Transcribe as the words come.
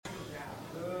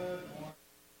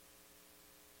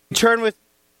Turn with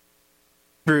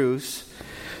Hebrews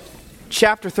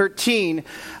chapter 13.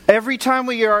 Every time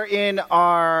we are in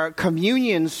our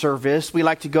communion service, we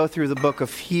like to go through the book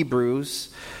of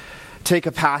Hebrews. Take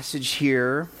a passage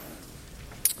here.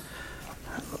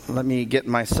 Let me get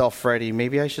myself ready.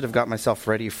 Maybe I should have got myself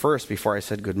ready first before I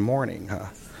said good morning.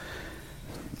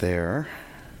 There.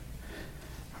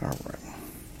 All right.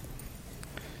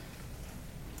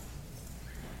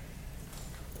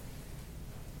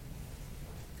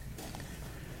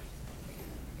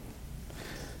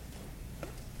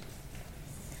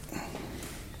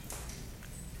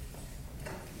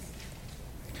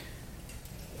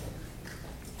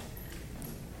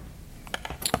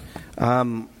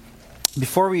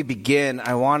 Before we begin,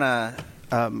 I want to,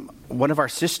 one of our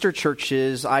sister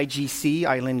churches, IGC,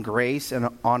 Island Grace,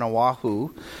 on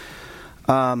Oahu,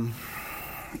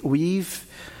 we've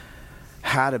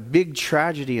had a big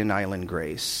tragedy in Island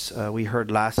Grace. We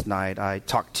heard last night. I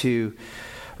talked to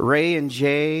Ray and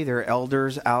Jay, their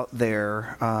elders out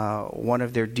there, one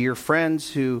of their dear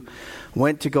friends who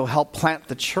went to go help plant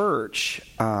the church,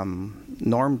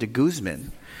 Norm de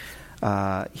Guzman.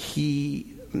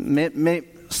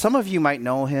 Some of you might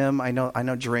know him. I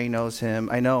know Dre knows him.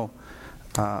 I know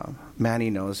Manny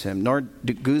knows him. Norm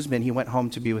de Guzman, he went home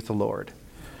to be with the Lord.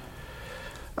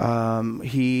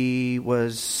 He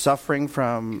was suffering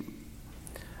from,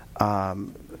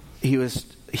 he was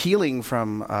healing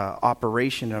from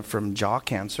operation from jaw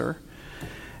cancer.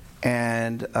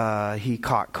 And he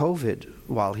caught COVID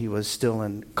while he was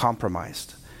still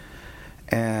compromised.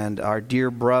 And our dear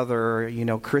brother,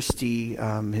 Christy,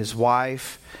 his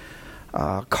wife,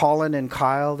 Colin and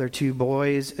Kyle, their two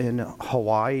boys in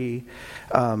Hawaii,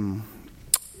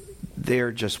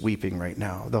 they're just weeping right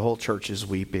now. The whole church is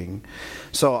weeping.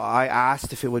 So I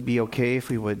asked if it would be okay if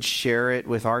we would share it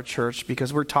with our church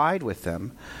because we're tied with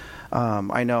them.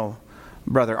 I know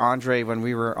Brother Andre, when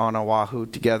we were on Oahu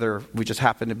together, we just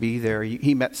happened to be there.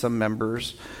 He met some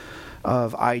members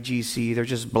of IGC. They're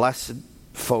just blessed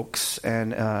folks,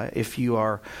 and if you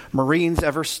are Marines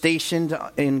ever stationed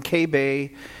in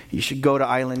K-Bay, you should go to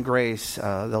Island Grace.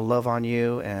 They'll love on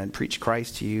you and preach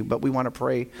Christ to you. But we want to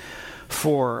pray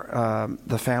for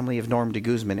the family of Norm de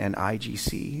Guzman and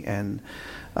IGC. And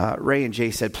Ray and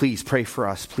Jay said, please pray for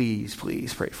us. Please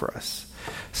pray for us.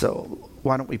 So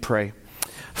why don't we pray?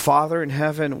 Father in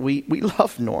heaven, we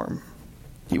love Norm.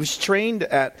 He was trained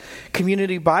at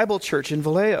Community Bible Church in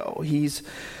Vallejo. He's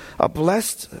a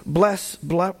blessed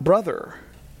brother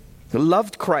who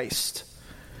loved Christ.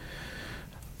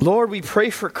 Lord, we pray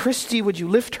for Christy. Would you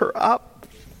lift her up?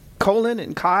 Colin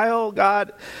and Kyle,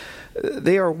 God,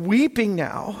 they are weeping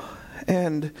now,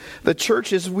 and the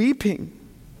church is weeping.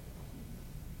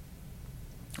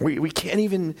 We can't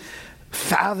even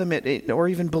fathom it or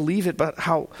even believe it, but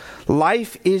how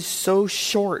life is so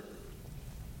short.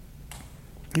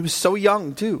 He was so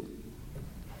young, too.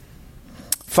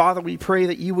 Father, we pray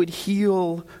that you would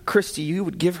heal Christy. You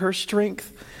would give her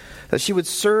strength, that she would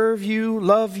serve you,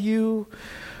 love you,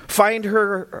 find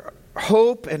her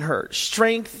hope and her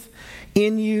strength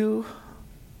in you.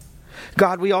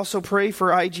 God, we also pray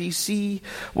for IGC.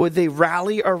 Would they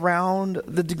rally around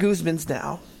the de Guzmans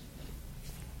now?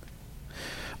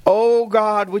 Oh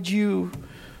God, would you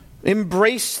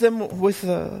embrace them with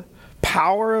the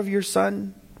power of your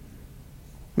Son?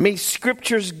 May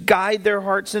scriptures guide their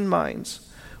hearts and minds.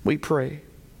 We pray.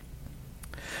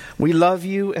 We love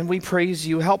you and we praise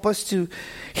you. Help us to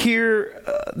hear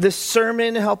this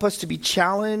sermon. Help us to be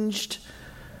challenged.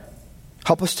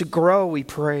 Help us to grow, we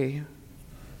pray.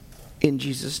 In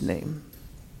Jesus' name.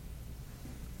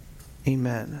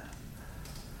 Amen.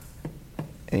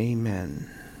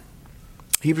 Amen.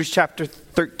 Hebrews chapter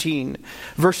 13,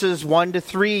 verses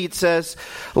 1-3, it says,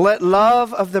 "Let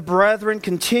love of the brethren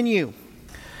continue.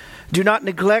 Do not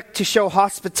neglect to show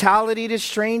hospitality to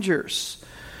strangers,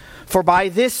 for by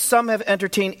this some have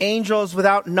entertained angels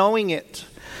without knowing it."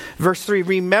 Verse 3,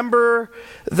 "Remember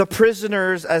the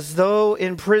prisoners as though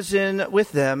in prison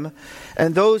with them,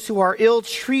 and those who are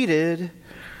ill-treated,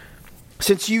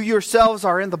 since you yourselves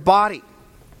are in the body."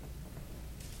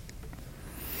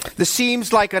 This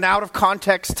seems like an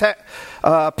out-of-context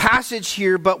passage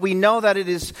here, but we know that it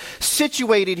is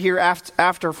situated here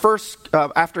after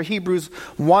Hebrews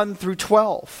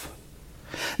 1-12.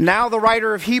 Now the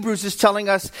writer of Hebrews is telling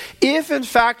us, if in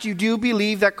fact you do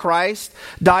believe that Christ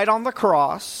died on the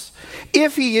cross,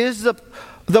 if he is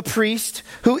the priest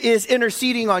who is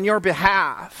interceding on your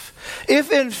behalf,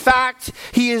 if in fact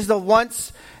he is the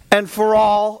once and for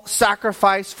all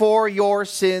sacrifice for your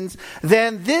sins,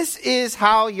 then this is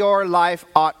how your life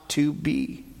ought to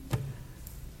be.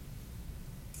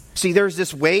 See, there's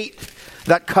this weight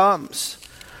that comes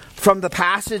from the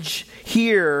passage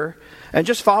here. And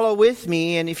just follow with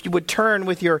me, and if you would turn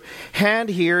with your hand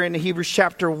here in Hebrews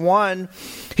chapter 1,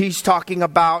 he's talking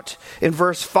about in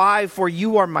verse 5, for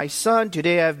you are my son,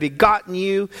 today I have begotten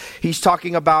you. He's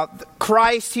talking about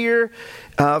Christ here.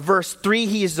 Verse 3,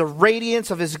 he is the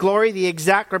radiance of his glory, the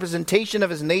exact representation of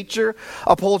his nature,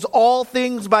 upholds all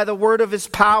things by the word of his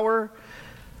power.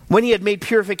 When he had made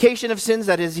purification of sins,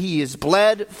 that is, he is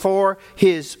bled for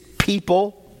his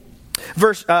people.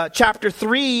 Chapter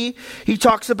 3, he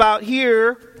talks about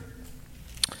here,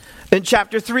 in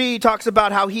chapter 3, he talks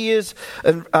about how he is,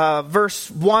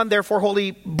 verse 1, therefore,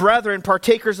 holy brethren,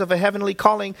 partakers of a heavenly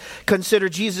calling, consider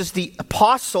Jesus the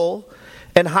apostle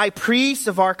and high priest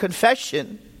of our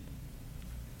confession.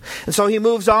 And so he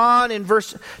moves on in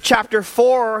chapter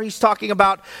 4, he's talking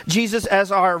about Jesus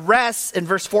as our rest. In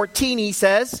verse 14, he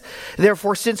says,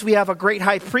 therefore, since we have a great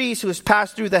high priest who has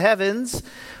passed through the heavens,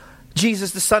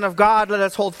 Jesus, the Son of God, let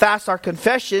us hold fast our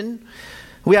confession.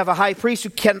 We have a high priest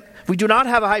we do not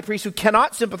have a high priest who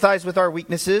cannot sympathize with our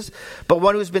weaknesses, but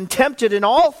one who has been tempted in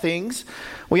all things.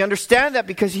 We understand that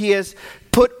because he has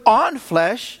put on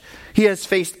flesh, he has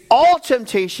faced all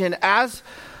temptation as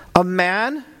a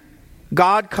man,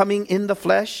 God coming in the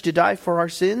flesh to die for our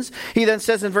sins. He then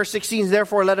says in verse 16,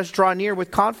 therefore let us draw near with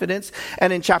confidence.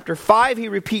 And in chapter 5, he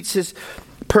repeats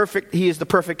he is the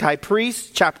perfect high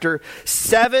priest. Chapter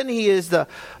 7, he is the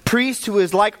priest who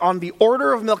is like on the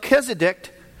order of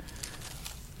Melchizedek,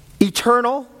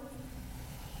 eternal.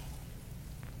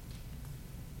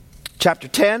 Chapter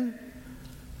 10,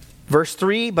 verse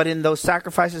 3, but in those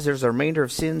sacrifices there's a remainder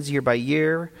of sins year by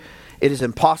year. It is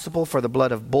impossible for the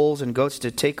blood of bulls and goats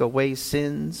to take away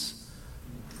sins.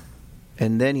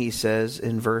 And then he says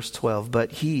in verse 12,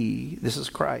 but this is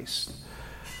Christ,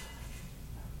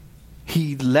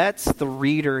 he lets the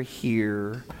reader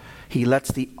hear, he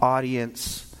lets the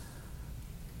audience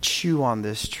chew on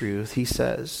this truth. He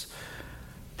says,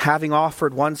 having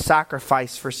offered one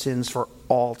sacrifice for sins for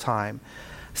all time,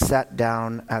 sat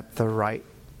down at the right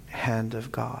hand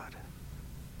of God.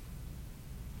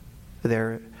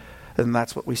 And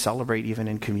that's what we celebrate even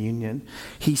in communion.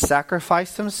 He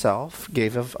sacrificed himself,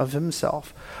 gave of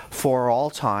himself for all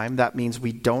time. That means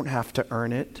we don't have to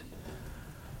earn it.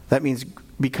 That means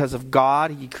because of God,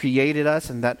 he created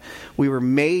us, and that we were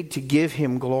made to give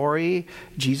him glory.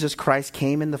 Jesus Christ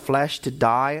came in the flesh to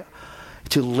die,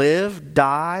 to live,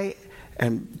 die,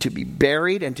 and to be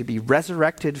buried, and to be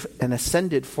resurrected and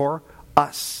ascended for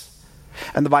us.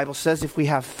 And the Bible says if we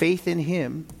have faith in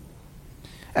him,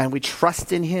 and we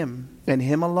trust in him and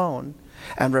him alone,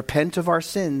 and repent of our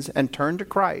sins and turn to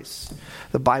Christ,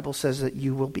 the Bible says that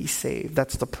you will be saved.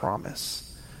 That's the promise.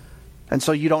 And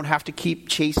so you don't have to keep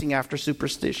chasing after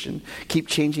superstition, keep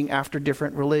changing after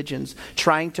different religions,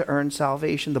 trying to earn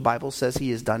salvation. The Bible says he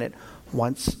has done it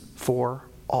once for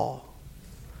all.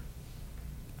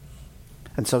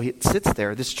 And so it sits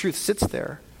there, this truth sits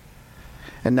there.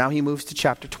 And now he moves to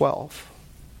chapter 12.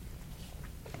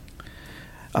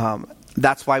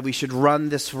 That's why we should run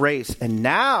this race. And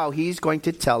now he's going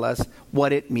to tell us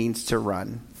what it means to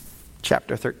run.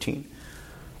 Chapter 13,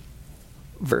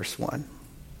 verse 1.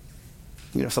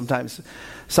 You know,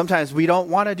 sometimes we don't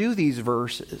want to do these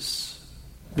verses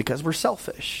because we're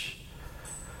selfish.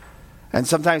 And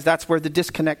sometimes that's where the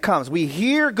disconnect comes. We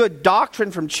hear good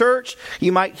doctrine from church.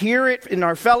 You might hear it in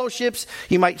our fellowships.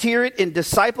 You might hear it in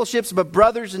discipleships. But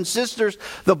brothers and sisters,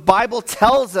 the Bible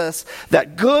tells us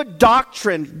that good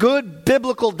doctrine, good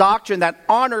biblical doctrine that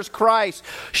honors Christ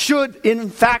should in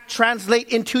fact translate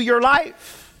into your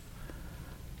life.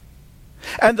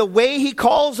 And the way he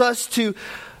calls us to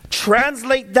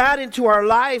translate that into our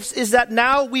lives is that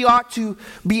now we ought to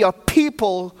be a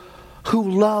people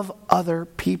who love other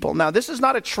people. Now, this is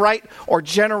not a trite or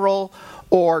general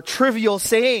or trivial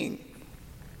saying.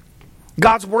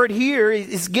 God's word here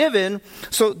is given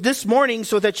so this morning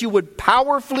so that you would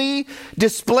powerfully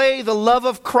display the love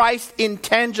of Christ in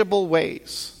tangible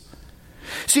ways.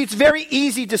 See, it's very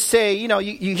easy to say,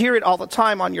 you hear it all the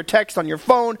time on your text, on your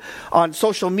phone, on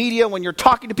social media, when you're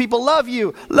talking to people, love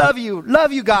you, love you,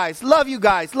 love you guys, love you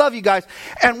guys, love you guys.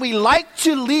 And we like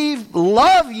to leave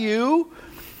love you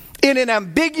in an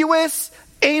ambiguous,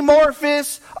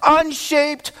 amorphous,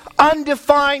 unshaped,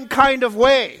 undefined kind of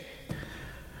way.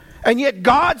 And yet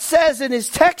God says in his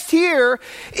text here,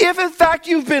 if in fact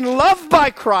you've been loved by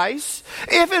Christ,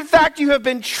 if in fact you have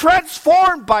been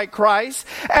transformed by Christ,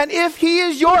 and if he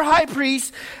is your high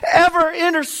priest ever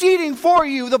interceding for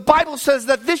you, the Bible says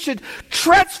that this should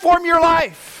transform your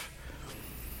life.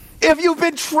 If you've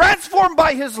been transformed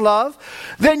by his love,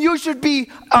 then you should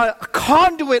be a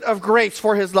conduit of grace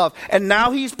for his love. And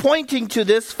now he's pointing to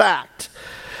this fact,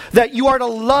 that you are to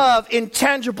love in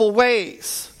tangible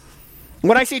ways.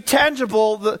 When I say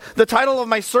tangible, the title of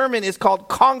my sermon is called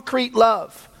Concrete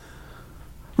Love.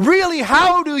 Really,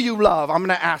 how do you love? I'm going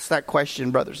to ask that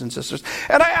question, brothers and sisters.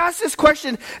 And I ask this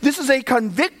question, this is a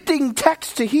convicting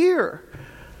text to hear.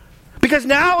 Because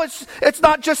now it's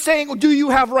not just saying, do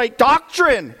you have right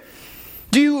doctrine?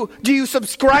 Do you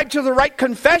subscribe to the right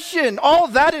confession? All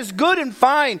of that is good and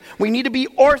fine. We need to be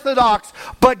orthodox.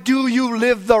 But do you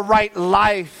live the right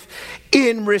life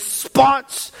in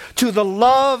response to the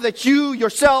love that you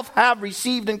yourself have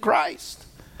received in Christ?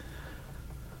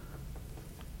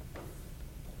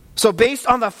 So based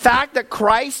on the fact that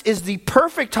Christ is the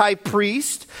perfect high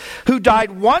priest who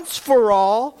died once for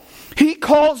all, he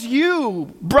calls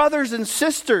you, brothers and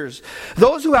sisters,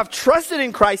 those who have trusted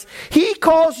in Christ, he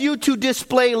calls you to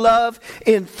display love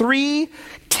in 3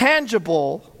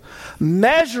 tangible,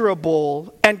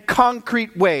 measurable, and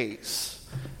concrete ways.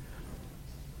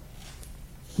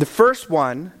 The first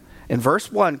one, in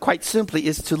verse 1, quite simply,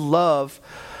 is to love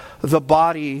the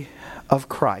body of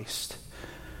Christ.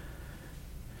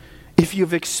 If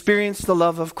you've experienced the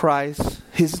love of Christ,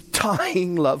 his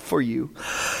dying love for you,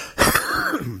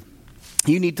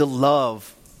 you need to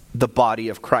love the body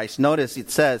of Christ. Notice it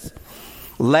says,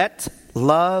 let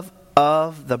love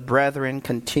of the brethren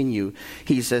continue.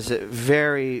 He says it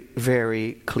very,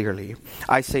 very clearly.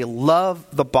 I say love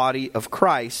the body of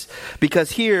Christ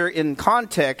because here in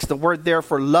context, the word there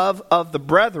for love of the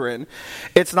brethren,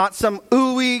 it's not some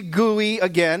ooey gooey,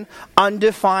 again,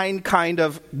 undefined kind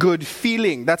of good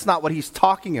feeling. That's not what he's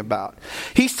talking about.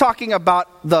 He's talking about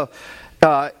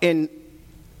in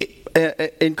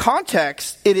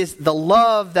context, it is the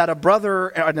love that a brother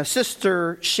and a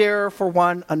sister share for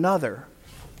one another.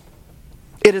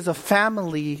 It is a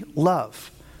family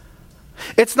love.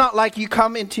 It's not like you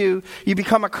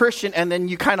become a Christian and then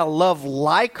you kind of love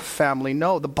like family.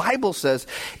 No, the Bible says,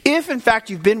 if in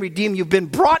fact you've been redeemed, you've been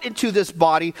brought into this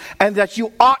body, and that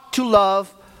you ought to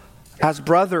love as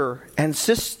brother and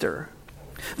sister.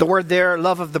 The word there,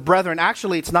 love of the brethren,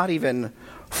 actually it's not even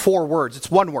 4 words. It's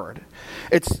 1 word.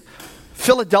 It's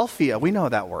Philadelphia. We know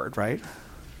that word, right?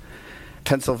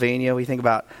 Pennsylvania, we think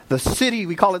about the city.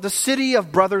 We call it the city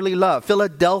of brotherly love.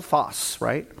 Philadelphos,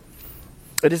 right?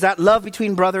 It is that love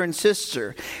between brother and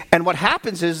sister. And what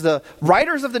happens is the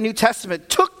writers of the New Testament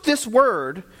took this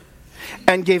word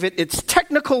and gave it its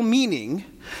technical meaning,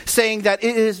 saying that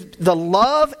it is the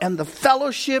love and the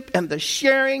fellowship and the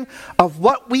sharing of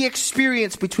what we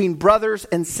experience between brothers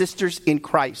and sisters in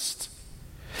Christ.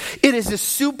 It is a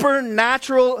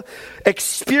supernatural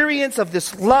experience of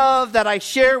this love that I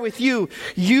share with you.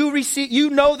 You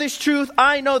know this truth.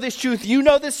 I know this truth. You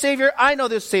know this Savior. I know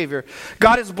this Savior.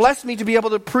 God has blessed me to be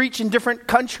able to preach in different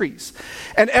countries.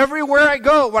 And everywhere I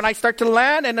go, when I start to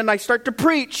land and then I start to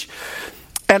preach,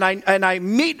 and I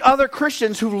meet other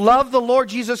Christians who love the Lord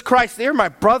Jesus Christ, they're my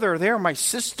brother, they're my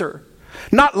sister.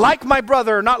 Not like my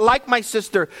brother, not like my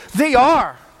sister. They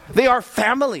are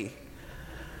family.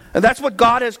 And that's what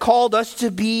God has called us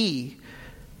to be.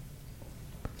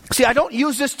 See, I don't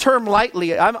use this term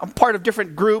lightly. I'm part of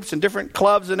different groups and different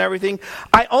clubs and everything.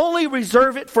 I only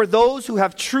reserve it for those who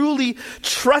have truly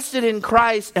trusted in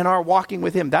Christ and are walking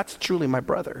with him. That's truly my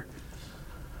brother.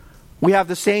 We have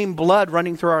the same blood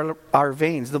running through our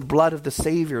veins, the blood of the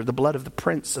Savior, the blood of the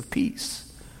Prince of Peace.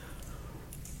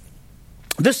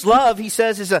 This love, he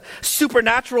says, is a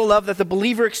supernatural love that the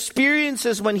believer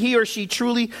experiences when he or she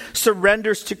truly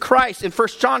surrenders to Christ. In 1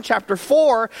 John chapter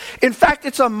 4, in fact,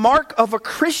 it's a mark of a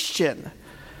Christian.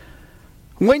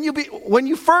 When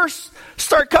you first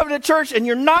start coming to church and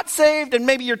you're not saved, and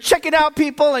maybe you're checking out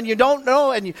people and you don't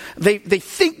know, and they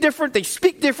think different, they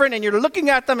speak different, and you're looking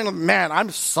at them and go, man,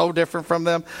 I'm so different from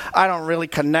them. I don't really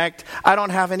connect. I don't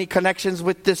have any connections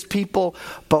with this people.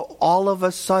 But all of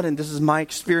a sudden, this is my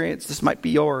experience, this might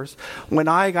be yours. When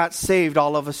I got saved,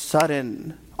 all of a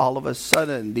sudden,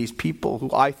 these people who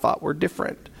I thought were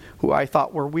different, who I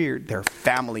thought were weird, they're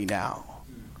family now.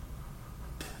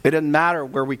 It doesn't matter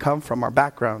where we come from, our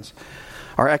backgrounds,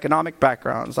 our economic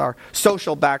backgrounds, our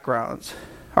social backgrounds,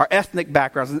 our ethnic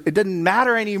backgrounds. It didn't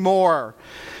matter anymore,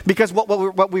 because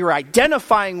what we were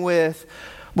identifying with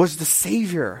was the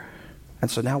Savior. And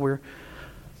so now we're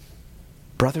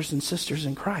brothers and sisters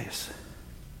in Christ.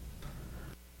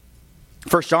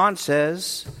 1 John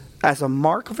says, as a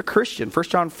mark of a Christian, 1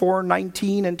 John 4,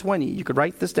 19 and 20. You could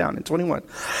write this down in 21.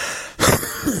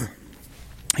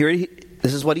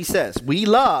 This is what he says. We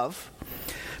love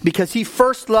because he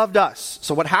first loved us.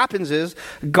 So what happens is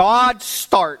God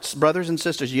starts, brothers and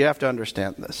sisters, you have to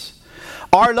understand this.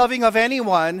 Our loving of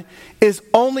anyone is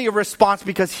only a response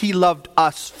because he loved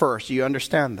us first. You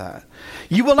understand that?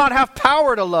 You will not have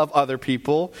power to love other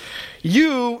people.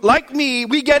 You, like me,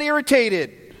 we get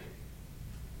irritated.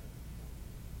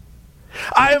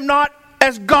 I am not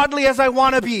as godly as I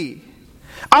want to be.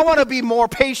 I want to be more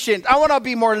patient. I want to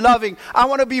be more loving. I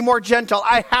want to be more gentle.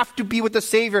 I have to be with the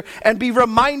Savior and be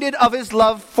reminded of his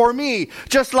love for me,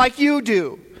 just like you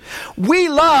do. We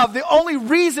love, the only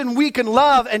reason we can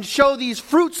love and show these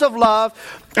fruits of love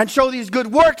and show these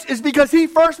good works is because he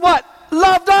first what?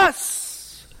 Loved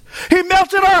us. He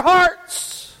melted our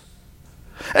hearts.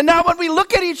 And now when we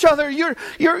look at each other, you're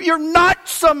not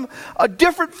a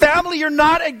different family. You're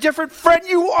not a different friend.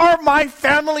 You are my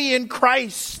family in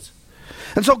Christ.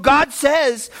 And so God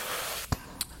says,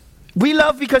 we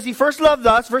love because he first loved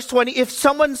us. Verse 20, if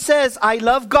someone says, I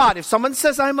love God, if someone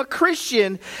says I'm a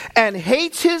Christian and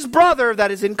hates his brother,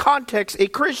 that is in context a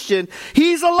Christian,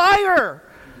 he's a liar.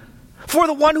 For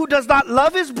the one who does not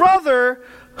love his brother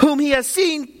whom he has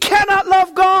seen cannot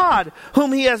love God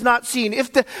whom he has not seen.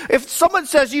 If someone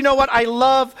says, you know what, I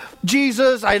love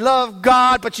Jesus, I love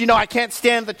God, but I can't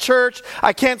stand the church,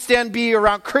 I can't stand being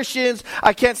around Christians,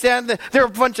 I can't stand they're a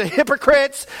bunch of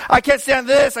hypocrites, I can't stand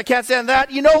this, I can't stand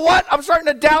that. You know what? I'm starting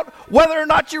to doubt whether or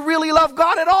not you really love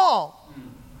God at all.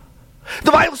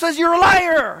 The Bible says you're a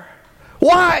liar.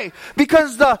 Why?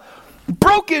 Because the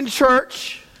broken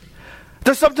church,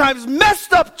 the sometimes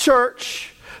messed up church,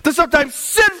 the sometimes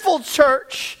sinful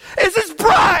church is his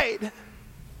bride.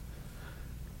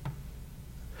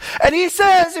 And he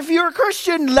says, if you're a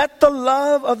Christian, let the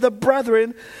love of the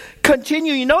brethren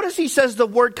continue. You notice he says the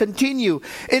word continue.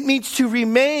 It means to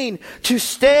remain, to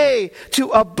stay, to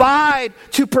abide,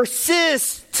 to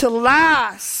persist, to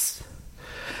last.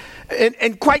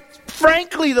 And quite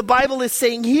frankly, the Bible is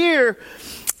saying here,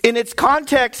 in its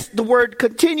context, the word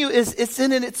continue it's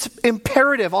in its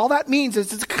imperative. All that means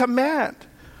is it's a command.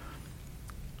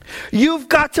 You've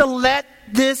got to let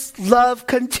this love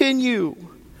continue.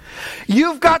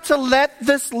 You've got to let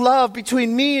this love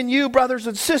between me and you, brothers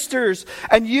and sisters,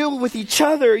 and you with each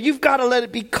other, you've got to let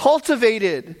it be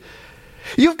cultivated.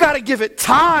 You've got to give it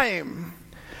time.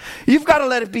 You've got to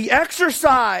let it be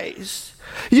exercised.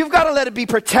 You've got to let it be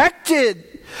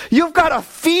protected. You've got to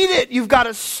feed it. You've got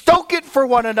to stoke it for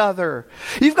one another.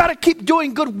 You've got to keep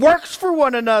doing good works for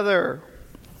one another.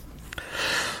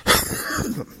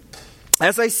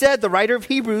 As I said, the writer of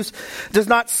Hebrews does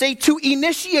not say to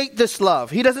initiate this love.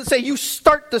 He doesn't say you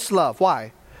start this love.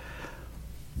 Why?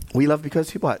 We love because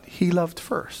he loved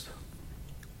first.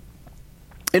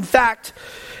 In fact,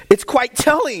 it's quite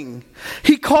telling.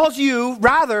 He calls you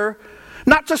rather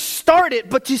not to start it,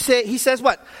 but he says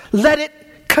what? Let it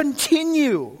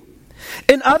continue.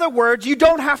 In other words, you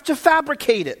don't have to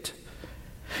fabricate it.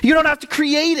 You don't have to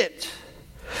create it.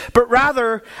 But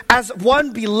rather, as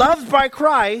one beloved by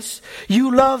Christ,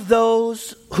 you love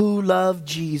those who love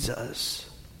Jesus.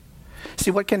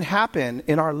 See, what can happen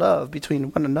in our love between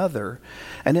one another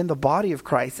and in the body of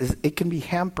Christ is it can be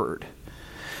hampered.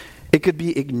 It could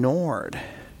be ignored.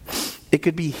 It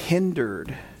could be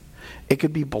hindered. It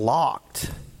could be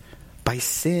blocked by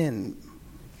sin,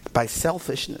 by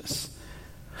selfishness.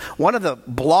 One of the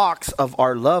blocks of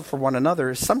our love for one another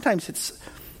is sometimes it's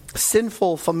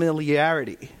sinful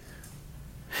familiarity.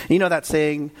 You know that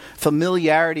saying,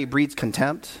 familiarity breeds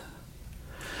contempt?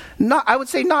 I would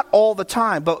say not all the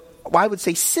time, but I would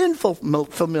say sinful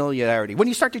familiarity. When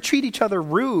you start to treat each other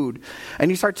rude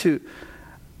and you start to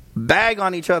bag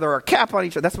on each other or cap on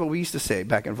each other. That's what we used to say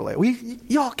back in Vallejo.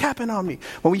 Y'all capping on me.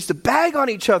 When we used to bag on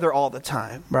each other all the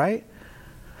time, right?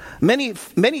 Many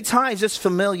times this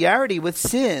familiarity with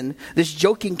sin, this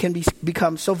joking can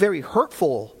become so very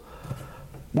hurtful.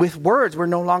 With words, we're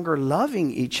no longer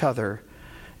loving each other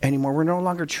anymore. We're no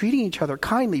longer treating each other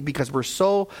kindly because we're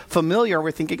so familiar.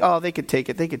 We're thinking, oh, they could take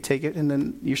it. And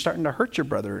then you're starting to hurt your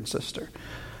brother and sister.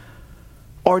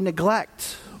 Or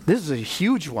neglect. This is a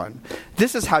huge one.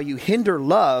 This is how you hinder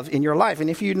love in your life. And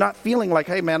if you're not feeling like,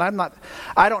 hey man,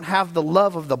 I don't have the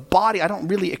love of the body. I don't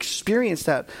really experience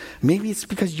that. Maybe it's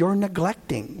because you're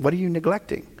neglecting. What are you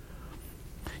neglecting?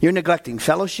 You're neglecting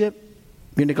fellowship.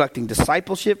 You're neglecting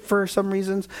discipleship for some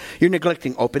reasons. You're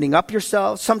neglecting opening up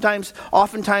yourself.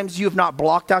 Oftentimes you have not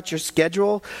blocked out your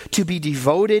schedule to be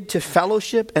devoted to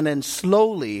fellowship. And then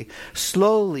slowly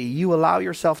you allow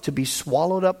yourself to be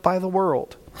swallowed up by the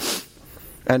world.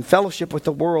 And fellowship with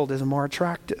the world is more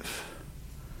attractive.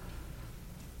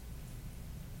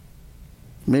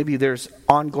 Maybe there's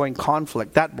ongoing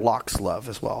conflict. That blocks love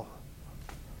as well.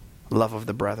 Love of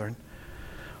the brethren.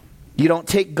 You don't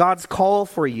take God's call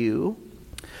for you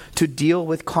to deal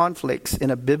with conflicts in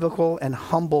a biblical and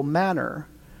humble manner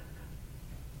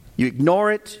You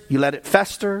ignore it, you let it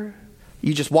fester,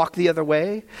 you just walk the other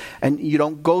way, and you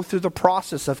don't go through the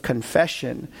process of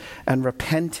confession and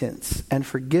repentance and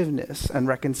forgiveness and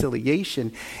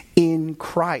reconciliation in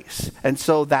Christ. And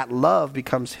so that love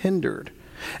becomes hindered.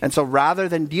 And so rather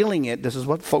than dealing it, this is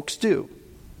what folks do.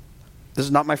 This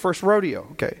is not my first rodeo,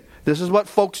 okay? This is what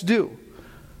folks do.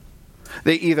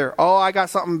 They either, I got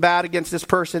something bad against this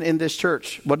person in this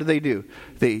church. What do?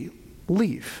 They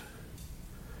leave.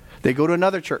 They go to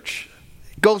another church.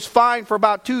 It goes fine for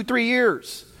about 2-3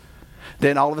 years.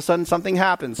 Then all of a sudden something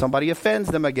happens. Somebody offends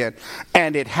them again.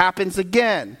 And it happens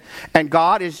again. And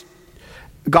God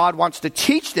wants to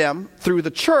teach them through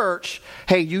the church,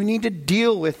 hey, you need to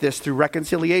deal with this through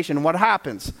reconciliation. And what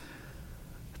happens?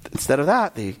 Instead of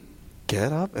that, they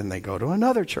get up and they go to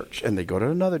another church. And they go to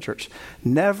another church.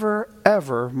 Never,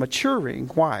 ever maturing.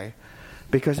 Why?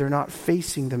 Because they're not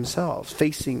facing themselves,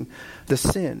 facing the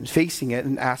sin, facing it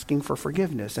and asking for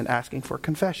forgiveness and asking for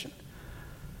confession.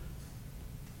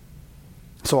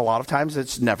 So a lot of times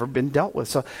it's never been dealt with.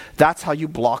 So that's how you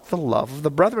block the love of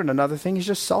the brethren. Another thing is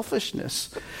just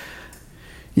selfishness.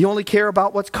 You only care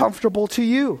about what's comfortable to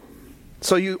you.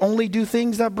 So you only do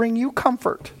things that bring you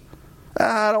comfort.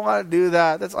 I don't want to do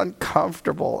that. That's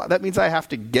uncomfortable. That means I have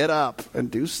to get up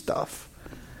and do stuff.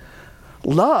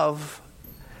 Love,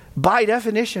 by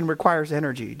definition, requires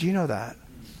energy. Do you know that?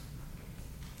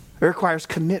 It requires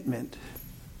commitment.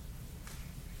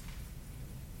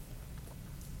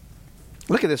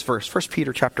 Look at this verse, 1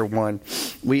 Peter chapter 1.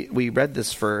 We read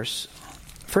this verse.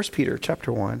 1 Peter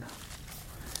chapter 1.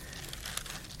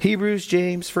 Hebrews,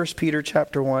 James, 1 Peter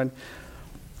chapter 1.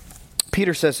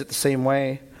 Peter says it the same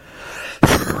way.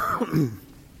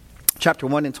 Chapter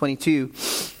 1 and 22.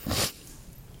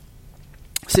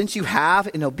 Since you have,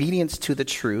 in obedience to the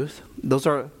truth, those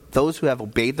are those who have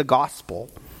obeyed the gospel.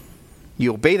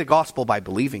 You obey the gospel by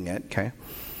believing it, okay?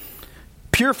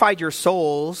 Purified your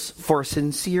souls for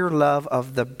sincere love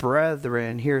of the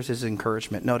brethren. Here's his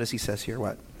encouragement. Notice he says here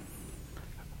what?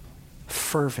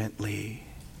 Fervently.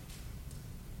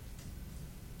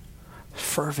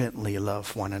 Fervently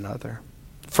love one another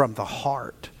from the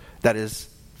heart. That is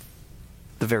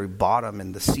the very bottom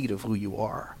and the seat of who you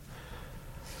are.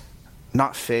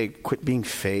 Not fake. Quit being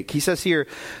fake. He says here,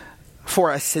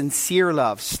 for a sincere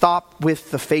love. Stop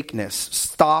with the fakeness.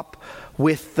 Stop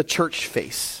with the church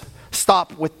face.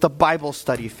 Stop with the Bible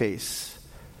study face.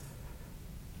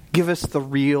 Give us the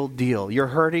real deal. You're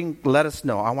hurting? Let us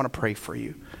know. I want to pray for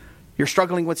you. You're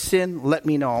struggling with sin? Let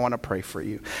me know. I want to pray for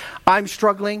you. I'm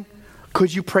struggling.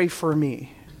 Could you pray for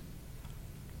me?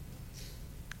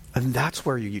 And that's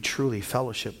where you truly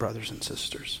fellowship, brothers and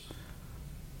sisters.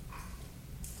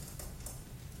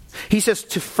 He says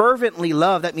to fervently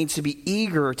love, that means to be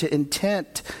eager, to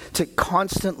intent, to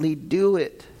constantly do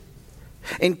it.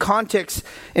 In context,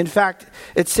 in fact,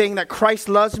 it's saying that Christ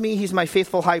loves me. He's my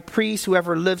faithful high priest,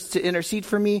 whoever lives to intercede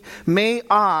for me. May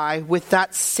I, with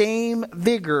that same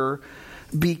vigor,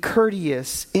 be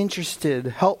courteous, interested,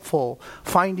 helpful,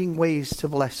 finding ways to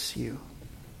bless you.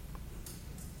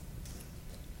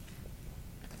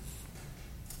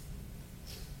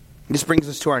 This brings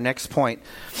us to our next point.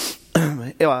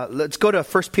 Let's go to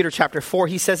 1 Peter chapter 4.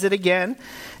 He says it again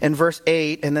in verse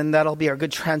 8, and then that'll be our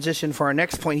good transition for our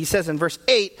next point. He says in verse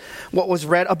 8, what was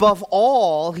read, above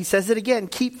all, he says it again,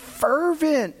 keep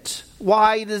fervent.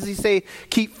 Why does he say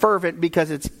keep fervent?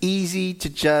 Because it's easy to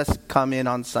just come in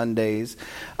on Sundays.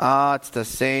 It's the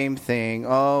same thing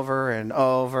over and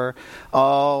over,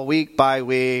 week by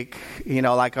week. You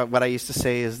know, like what I used to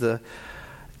say is the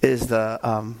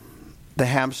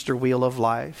hamster wheel of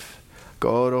life.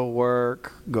 Go to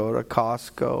work, go to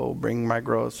Costco, bring my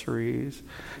groceries.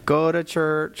 Go to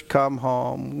church, come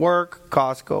home, work,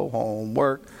 Costco, home,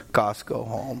 work, Costco,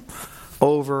 home.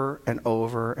 Over and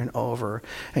over and over.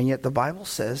 And yet the Bible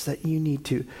says that you need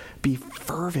to be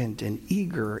fervent and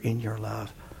eager in your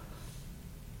love.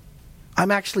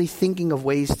 I'm actually thinking of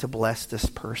ways to bless this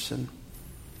person.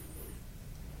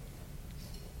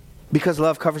 Because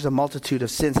love covers a multitude of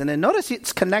sins. And then notice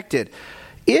it's connected.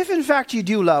 If in fact you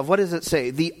do love, what does it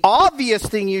say? The obvious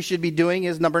thing you should be doing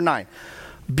is number 9.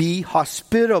 Be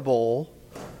hospitable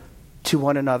to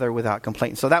one another without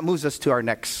complaint. So that moves us to our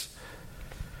next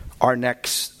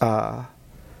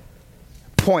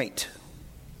point.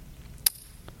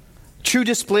 True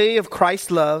display of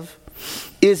Christ's love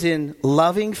is in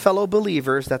loving fellow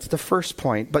believers. That's the first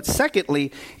point. But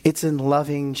secondly, it's in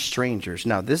loving strangers.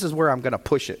 Now, this is where I'm going to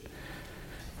push it.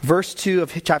 Verse 2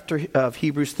 of chapter of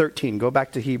Hebrews 13. Go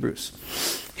back to Hebrews.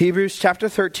 Hebrews chapter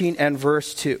 13 and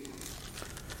verse 2.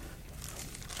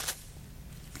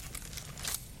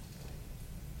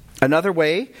 Another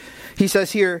way He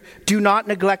says here, do not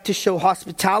neglect to show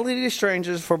hospitality to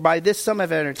strangers, for by this some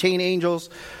have entertained angels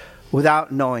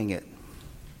without knowing it.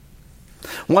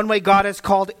 One way God has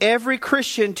called every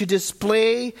Christian to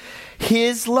display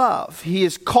His love. He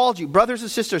has called you. Brothers and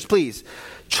sisters, please,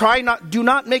 do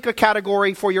not make a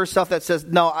category for yourself that says,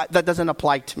 no, that doesn't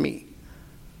apply to me.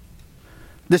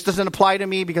 This doesn't apply to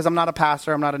me because I'm not a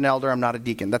pastor, I'm not an elder, I'm not a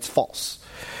deacon. That's false.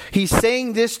 He's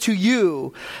saying this to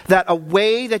you, that a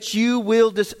way that you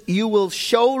will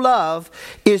show love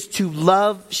is to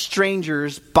love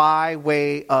strangers by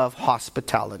way of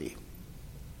hospitality.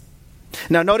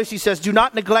 Now notice he says, do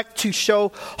not neglect to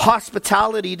show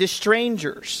hospitality to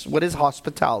strangers. What is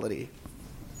hospitality?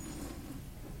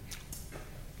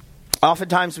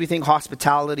 Oftentimes we think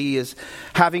hospitality is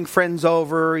having friends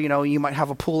over. You might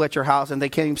have a pool at your house and they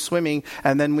came swimming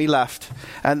and then we left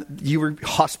and you were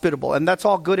hospitable. And that's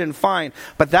all good and fine,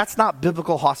 but that's not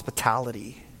biblical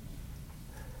hospitality.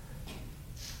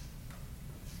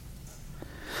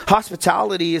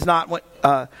 Hospitality is not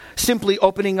simply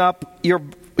opening up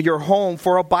your home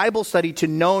for a Bible study to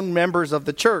known members of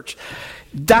the church.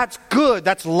 That's good.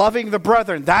 That's loving the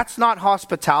brethren. That's not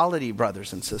hospitality,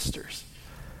 brothers and sisters.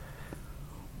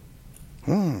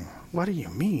 What do you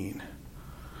mean?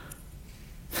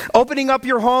 Opening up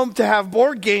your home to have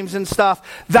board games and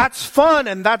stuff, that's fun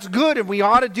and that's good, and we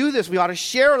ought to do this. We ought to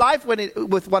share life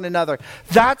with one another.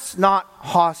 That's not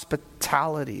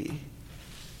hospitality.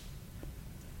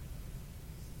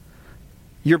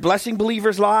 You're blessing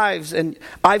believers' lives, and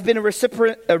I've been a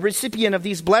recipient of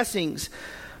these blessings,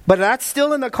 but that's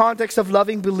still in the context of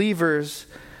loving believers.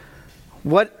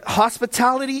 What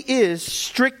hospitality is,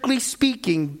 strictly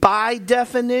speaking, by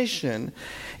definition,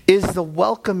 is the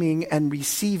welcoming and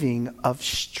receiving of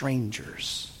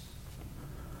strangers.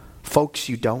 Folks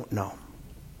you don't know.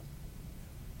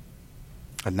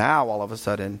 And now, all of a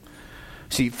sudden,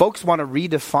 see, folks want to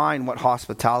redefine what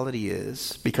hospitality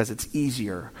is because it's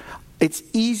easier. It's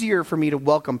easier for me to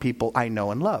welcome people I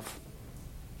know and love.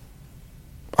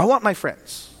 I want my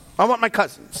friends. I want my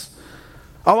cousins.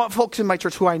 I want folks in my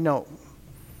church who I know.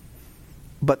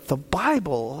 But the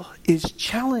Bible is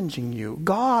challenging you.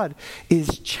 God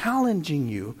is challenging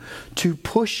you to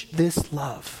push this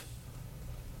love.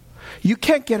 You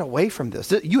can't get away from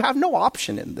this. You have no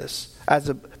option in this as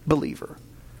a believer.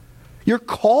 You're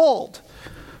called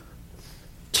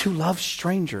to love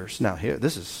strangers. Now here,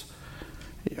 this is,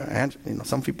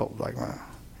 some people are like, well,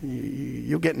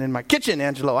 you're getting in my kitchen,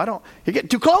 Angelo. You're getting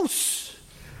too close.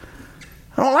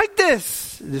 I don't like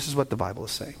this. This is what the Bible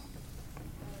is saying.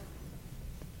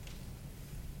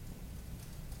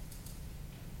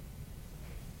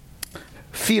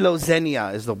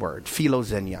 Philoxenia is the word.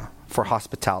 Philoxenia for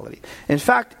hospitality. In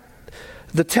fact,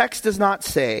 the text does not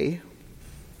say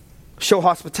show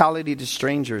hospitality to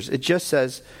strangers. It just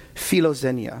says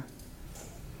philoxenia.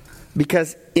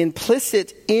 Because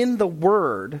implicit in the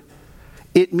word,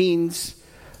 it means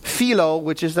philo,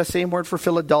 which is the same word for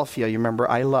Philadelphia. You remember,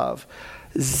 I love.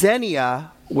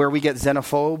 Xenia, where we get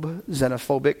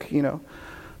xenophobic,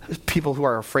 people who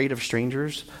are afraid of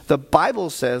strangers. The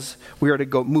Bible says we are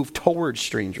to move towards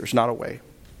strangers, not away.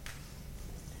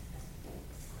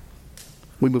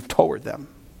 We move toward them.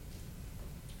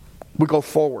 We go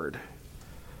forward,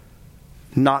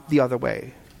 not the other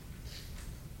way.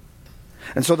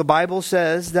 And so the Bible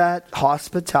says that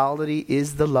hospitality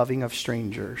is the loving of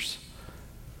strangers.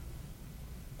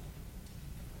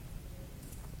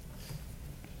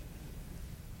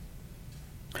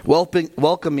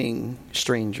 Welcoming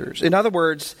strangers. In other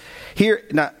words,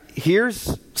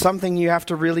 here's something you have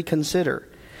to really consider.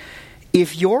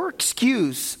 If your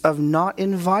excuse of not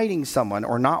inviting someone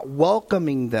or not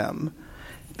welcoming them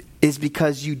is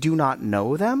because you do not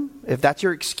know them, if that's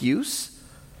your excuse,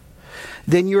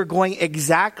 then you're going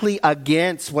exactly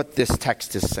against what this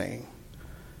text is saying.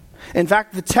 In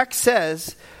fact, the text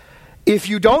says, if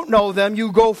you don't know them,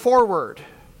 you go forward.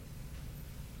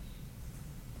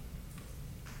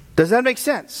 Does that make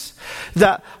sense?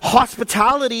 The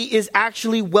hospitality is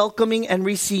actually welcoming and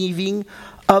receiving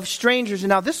of strangers. And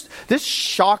now this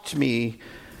shocked me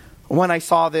when I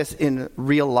saw this in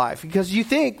real life. Because you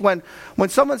think when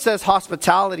someone says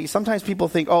hospitality, sometimes people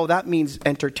think, oh, that means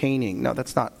entertaining. No,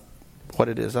 that's not what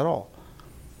it is at all.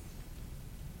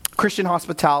 Christian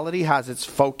hospitality has its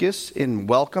focus in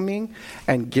welcoming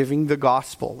and giving the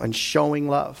gospel and showing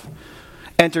love.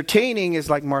 Entertaining is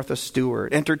like Martha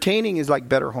Stewart. Entertaining is like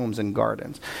Better Homes and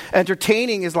Gardens.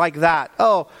 Entertaining is like that.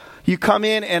 Oh, you come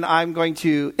in and I'm going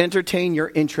to entertain your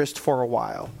interest for a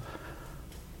while.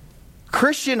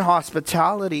 Christian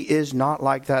hospitality is not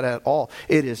like that at all.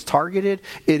 It is targeted.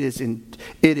 It is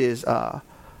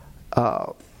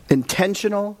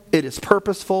intentional. It is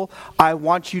purposeful. I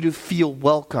want you to feel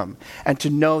welcome and to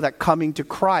know that coming to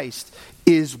Christ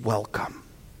is welcome.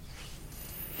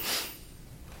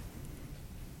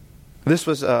 This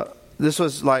was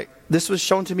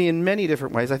shown to me in many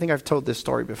different ways. I think I've told this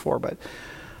story before, but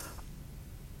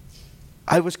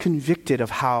I was convicted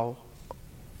of how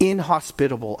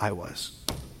inhospitable I was.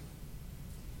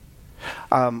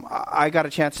 I got a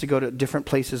chance to go to different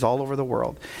places all over the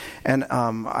world. And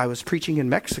I was preaching in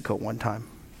Mexico one time.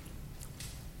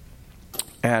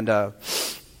 And,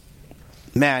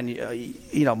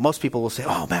 most people will say,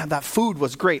 oh man, that food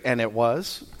was great. And it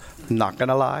was. Not going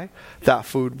to lie. That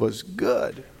food was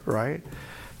good, right?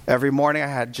 Every morning I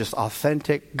had just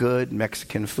authentic, good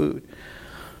Mexican food.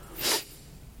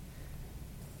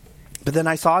 But then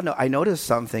I noticed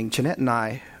something. Jeanette and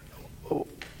I,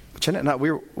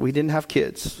 we didn't have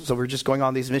kids, so we were just going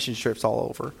on these mission trips all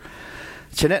over.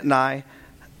 Jeanette and I,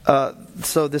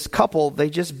 so this couple,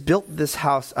 they just built this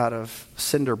house out of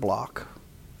cinder block.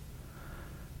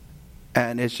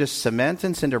 And it's just cement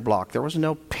and cinder block. There was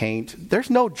no paint. There's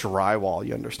no drywall,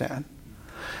 you understand.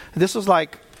 This was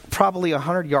like probably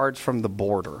 100 yards from the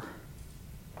border.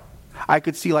 I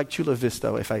could see like Chula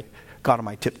Vista if I got on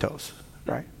my tiptoes,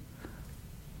 right?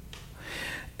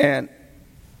 And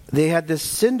they had this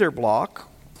cinder block,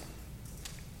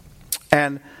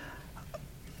 and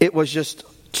it was just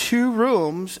 2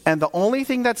 rooms, and the only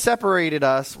thing that separated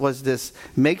us was this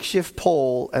makeshift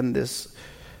pole and this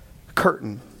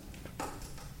curtain.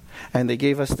 And they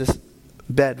gave us this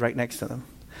bed right next to them.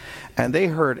 And they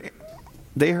heard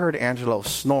Angelo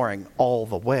snoring all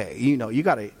the way.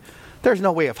 There's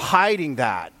no way of hiding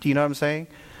that. Do you know what I'm saying?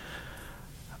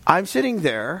 I'm sitting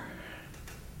there,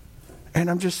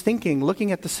 and I'm just thinking,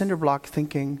 looking at the cinder block,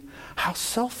 thinking, how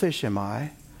selfish am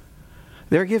I?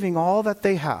 They're giving all that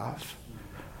they have.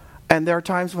 And there are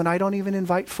times when I don't even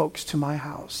invite folks to my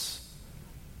house.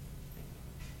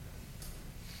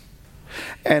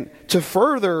 And to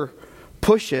further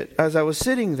push it, as I was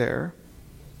sitting there,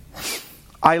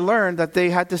 I learned that they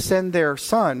had to send their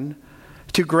son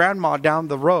to grandma down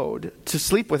the road to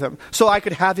sleep with him so I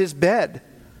could have his bed.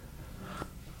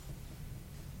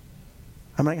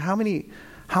 I'm like, how many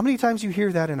times you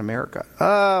hear that in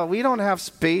America? We don't have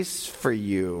space for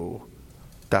you.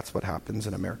 That's what happens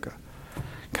in America.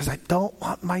 Because I don't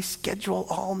want my schedule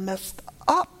all messed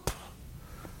up.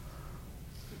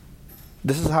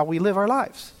 This is how we live our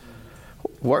lives.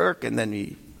 Work, and then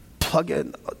we plug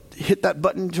in, hit that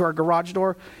button to our garage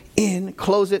door, in,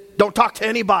 close it, don't talk to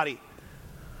anybody.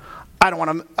 I don't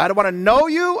want to know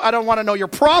you. I don't want to know your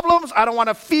problems. I don't want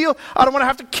to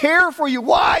have to care for you.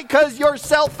 Why? Because you're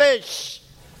selfish.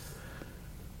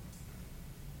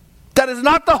 That is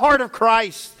not the heart of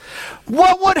Christ.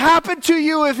 What would happen to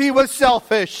you if he was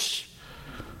selfish?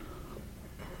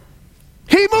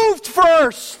 He moved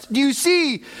first. Do you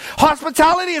see?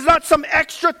 Hospitality is not some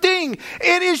extra thing.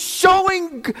 It is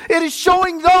showing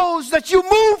those that you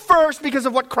move first because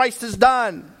of what Christ has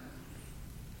done.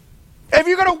 If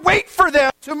you're going to wait for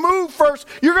them to move first,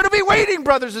 you're going to be waiting,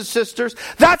 brothers and sisters.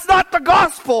 That's not the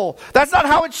gospel. That's not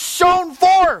how it's shown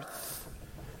forth.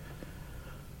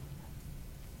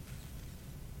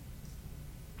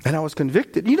 And I was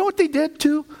convicted. You know what they did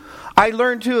too? I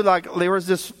learned too, like there was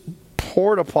this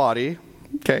porta potty.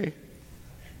 Okay.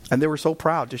 And they were so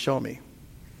proud to show me.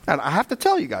 And I have to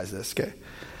tell you guys this, okay.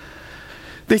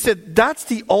 They said, that's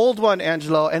the old one,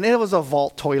 Angelo. And it was a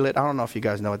vault toilet. I don't know if you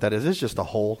guys know what that is. It's just a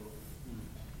hole.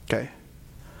 Okay.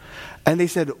 And they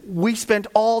said, we spent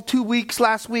all 2 weeks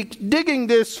last week digging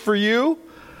this for you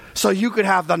so you could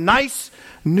have the nice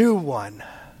new one.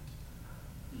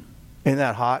 In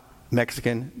that hot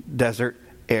Mexican desert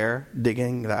air,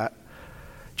 digging that.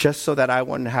 Just so that I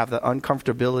wouldn't have the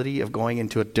uncomfortability of going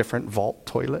into a different vault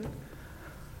toilet.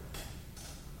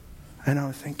 And I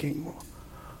was thinking,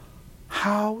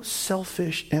 how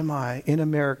selfish am I in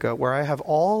America where I have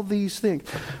all these things?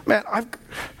 Man, I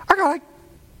got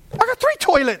 3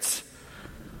 toilets.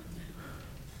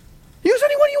 Use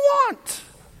any one you want.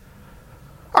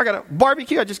 I got a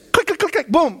barbecue. I just click, click, click, click,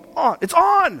 boom, on. It's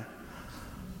on.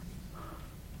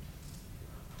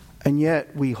 And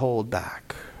yet we hold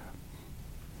back.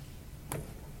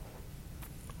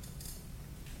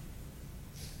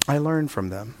 I learned from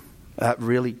them.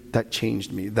 That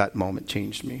changed me. That moment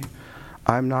changed me.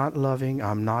 I'm not loving.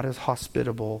 I'm not as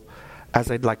hospitable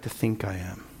as I'd like to think I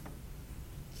am.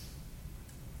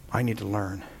 I need to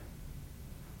learn.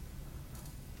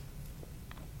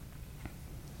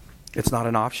 It's not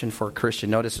an option for a Christian.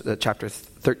 Notice chapter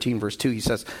 13, verse 2, he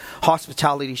says,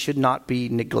 hospitality should not be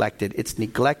neglected. It's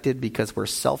neglected because we're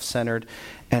self-centered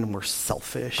and we're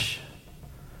selfish.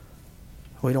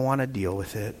 We don't want to deal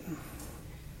with it.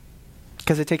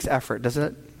 Because it takes effort, doesn't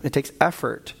it? It takes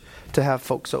effort to have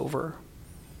folks over.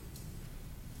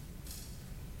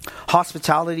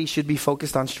 Hospitality should be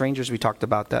focused on strangers. We talked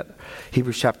about that.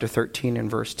 Hebrews chapter 13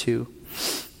 and verse 2.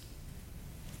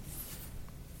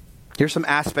 Here's some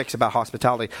aspects about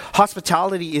hospitality.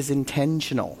 Hospitality is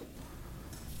intentional.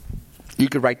 You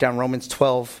could write down Romans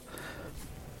 12,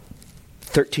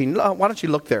 13. Why don't you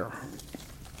look there?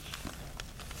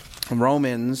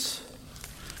 Romans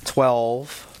 12,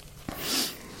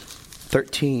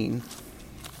 13.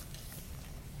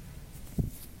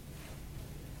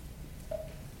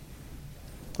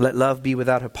 Let love be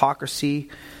without hypocrisy.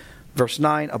 Verse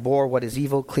 9, abhor what is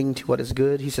evil, cling to what is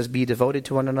good. He says, be devoted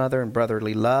to one another in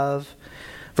brotherly love.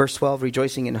 Verse 12,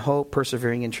 rejoicing in hope,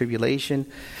 persevering in tribulation,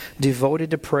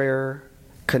 devoted to prayer,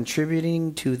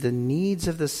 contributing to the needs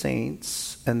of the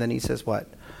saints. And then he says what?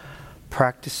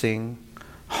 Practicing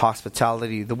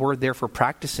hospitality. The word there for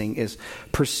practicing is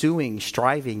pursuing,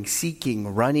 striving,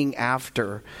 seeking, running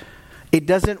after. It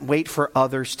doesn't wait for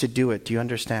others to do it. Do you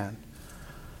understand?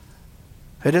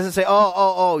 It doesn't say,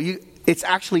 it's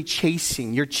actually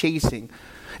chasing. You're chasing.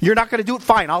 You're not going to do it?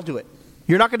 Fine, I'll do it.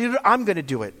 You're not going to do it? I'm going to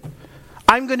do it.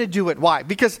 I'm going to do it. Why?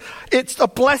 Because it's a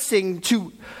blessing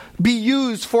to be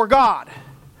used for God.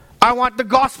 I want the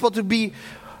gospel to be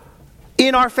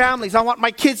in our families. I want my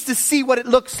kids to see what it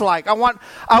looks like. I want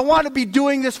to be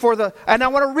doing this and I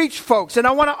want to reach folks, and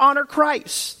I want to honor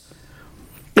Christ.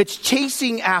 It's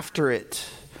chasing after it.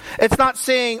 It's not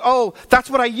saying, that's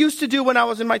what I used to do when I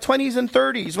was in my 20s and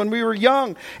 30s, when we were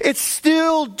young. It's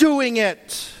still doing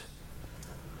it.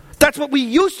 That's what we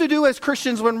used to do as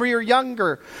Christians when we were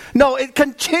younger. No, it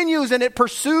continues and it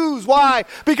pursues. Why?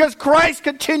 Because Christ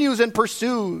continues and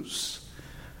pursues.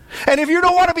 And if you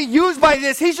don't want to be used by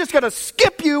this, he's just going to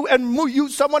skip you and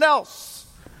use someone else.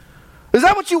 Is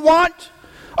that what you want?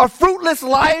 A fruitless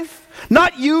life?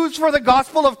 Not used for the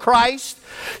gospel of Christ?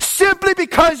 Simply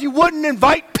because you wouldn't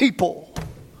invite people.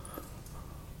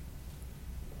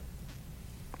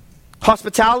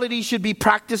 Hospitality should be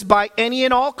practiced by any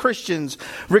and all Christians,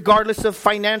 regardless of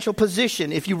financial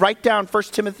position. If you write down 1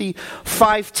 Timothy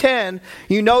 5:10,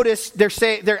 you notice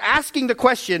they're asking the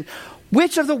question,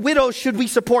 which of the widows should we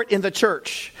support in the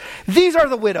church? These are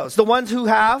the widows, the ones who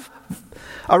have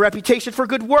a reputation for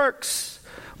good works,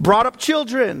 brought up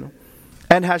children,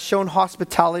 and has shown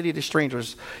hospitality to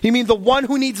strangers. You mean the one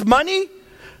who needs money?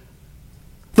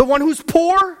 The one who's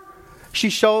poor? She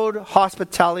showed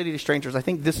hospitality to strangers. I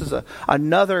think this is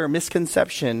another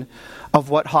misconception of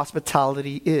what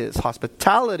hospitality is.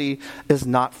 Hospitality is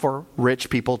not for rich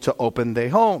people to open their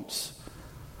homes.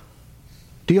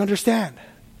 Do you understand?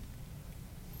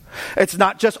 It's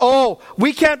not just,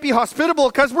 we can't be hospitable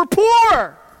because we're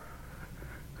poor.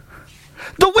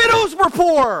 The widows were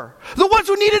poor. The ones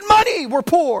who needed money were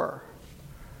poor.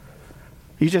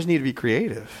 You just need to be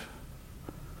creative.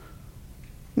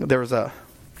 There was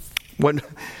when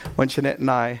Jeanette and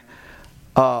I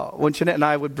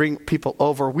would bring people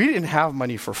over, we didn't have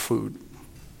money for food.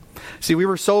 See, we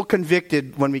were so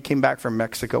convicted when we came back from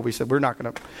Mexico. We said, we're not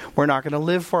going to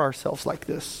live for ourselves like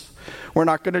this. We're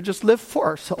not going to just live for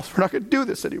ourselves. We're not going to do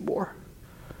this anymore.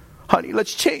 Honey,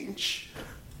 let's change.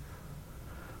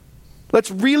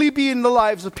 Let's really be in the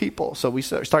lives of people. So we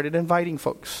started inviting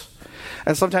folks.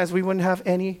 And sometimes we wouldn't have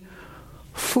any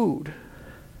food.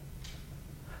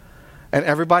 And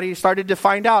everybody started to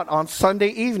find out on Sunday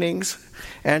evenings,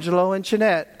 Angelo and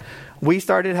Jeanette, we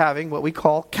started having what we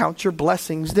call Count Your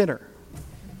Blessings dinner.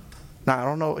 Now, I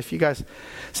don't know if you guys...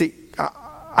 See,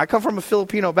 I come from a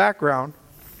Filipino background.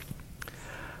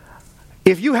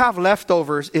 If you have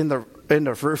leftovers in the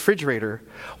refrigerator,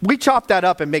 we chop that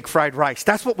up and make fried rice.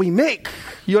 That's what we make.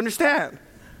 You understand?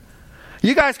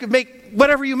 You guys could make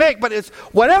whatever you make, but it's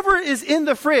whatever is in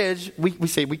the fridge, we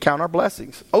say we count our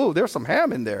blessings. Oh, there's some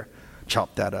ham in there.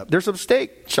 Chop that up. There's some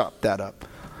steak. Chop that up.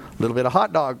 A little bit of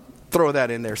hot dog. Throw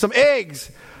that in there. Some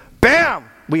eggs. Bam!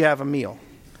 We have a meal.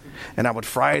 And I would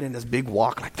fry it in this big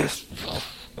wok like this.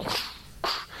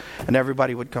 And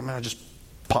everybody would come and just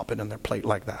pop it in their plate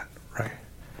like that, right?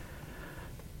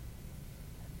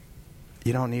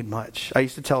 You don't need much. I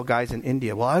used to tell guys in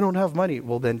India, well, I don't have money.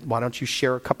 Well, then why don't you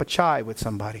share a cup of chai with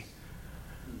somebody?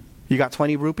 You got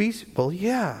 20 rupees? Well,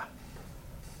 yeah.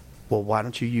 Well, why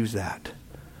don't you use that?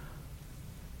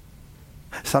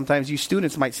 Sometimes you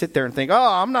students might sit there and think,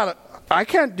 I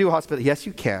can't do hospitality. Yes,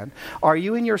 you can. Are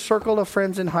you in your circle of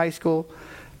friends in high school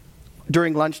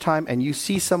during lunchtime and you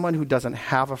see someone who doesn't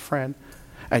have a friend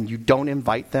and you don't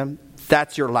invite them?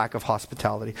 That's your lack of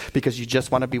hospitality because you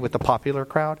just want to be with the popular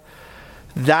crowd.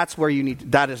 That's where you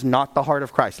need. That is not the heart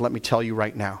of Christ. Let me tell you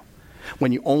right now.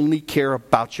 when you only care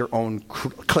about your own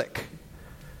clique.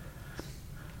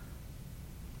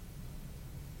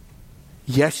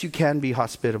 Yes, you can be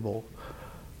hospitable.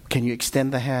 Can you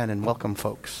extend the hand and welcome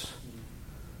folks?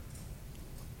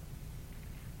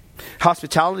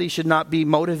 Hospitality should not be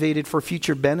motivated for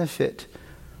future benefit.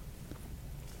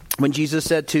 When Jesus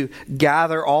said to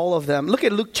gather all of them, look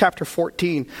at Luke chapter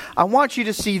 14. I want you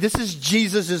to see this is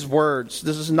Jesus' words.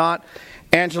 This is not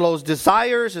Angelo's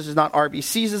desires. This is not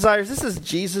RBC's desires. This is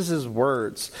Jesus'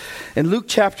 words. In Luke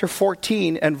chapter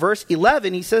 14 and verse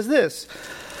 11, he says this.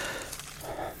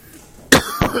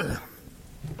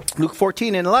 Luke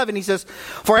 14 and 11, he says,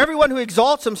 "For everyone who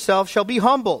exalts himself shall be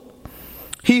humbled.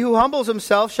 He who humbles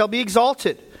himself shall be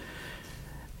exalted."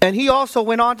 And he also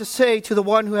went on to say to the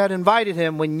one who had invited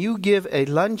him, when you give a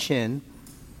luncheon,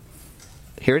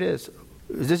 here it is.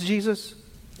 Is this Jesus?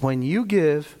 When you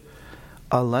give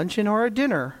a luncheon or a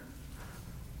dinner,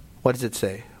 what does it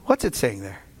say? What's it saying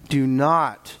there? Do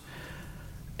not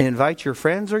invite your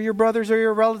friends or your brothers or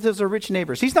your relatives or rich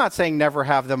neighbors. He's not saying never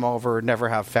have them over, never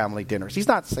have family dinners. He's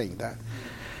not saying that.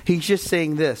 He's just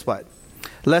saying this, what?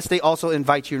 Lest they also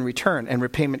invite you in return and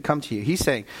repayment come to you. He's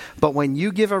saying, but when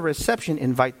you give a reception,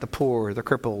 invite the poor, the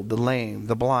crippled, the lame,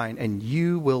 the blind, and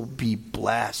you will be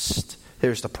blessed.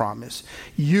 There's the promise.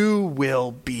 You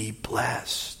will be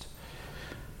blessed,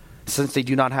 since they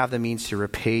do not have the means to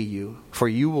repay you, for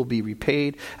you will be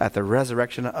repaid at the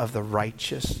resurrection of the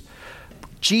righteous.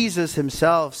 Jesus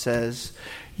himself says,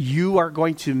 you are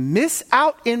going to miss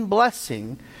out in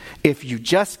blessing if you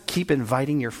just keep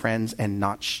inviting your friends and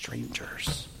not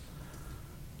strangers.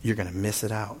 You're going to miss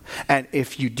it out. And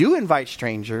if you do invite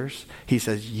strangers, he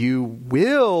says, you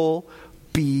will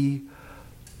be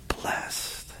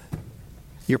blessed.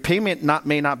 Your payment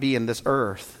may not be in this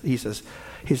earth, he says,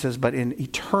 but in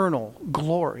eternal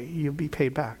glory, you'll be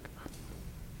paid back.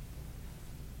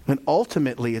 And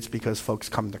ultimately, it's because folks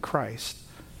come to Christ.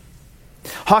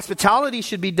 Hospitality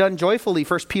should be done joyfully.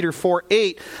 1 Peter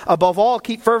 4:8. Above all,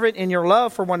 keep fervent in your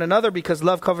love for one another, because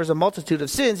love covers a multitude of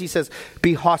sins. He says,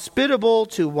 be hospitable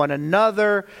to one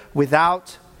another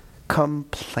without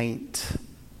complaint.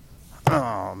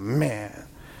 Oh, man.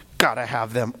 Gotta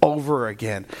have them over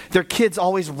again. Their kids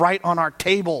always right on our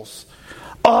tables.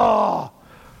 Oh,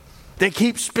 they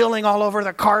keep spilling all over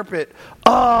the carpet.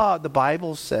 Oh, the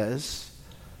Bible says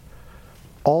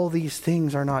all these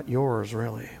things are not yours,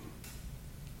 really.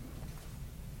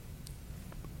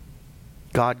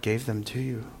 God gave them to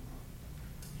you.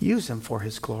 Use them for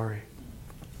his glory.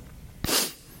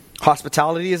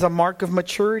 Hospitality is a mark of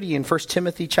maturity in 1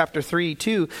 Timothy chapter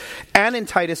 3:2 and in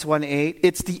Titus 1:8.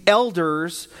 It's the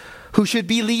elders who should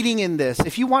be leading in this.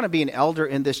 If you want to be an elder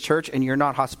in this church and you're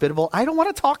not hospitable, I don't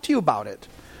want to talk to you about it.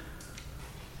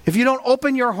 If you don't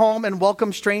open your home and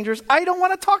welcome strangers, I don't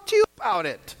want to talk to you about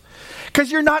it,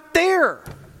 because you're not there.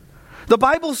 The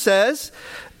Bible says,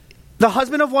 the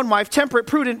husband of one wife, temperate,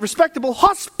 prudent, respectable,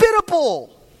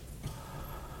 hospitable.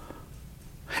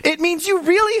 It means you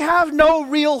really have no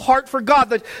real heart for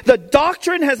God. The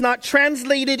doctrine has not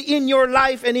translated in your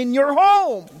life and in your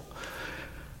home.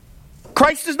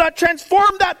 Christ has not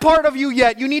transformed that part of you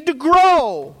yet. You need to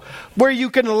grow where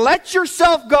you can let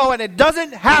yourself go and it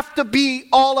doesn't have to be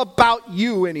all about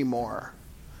you anymore.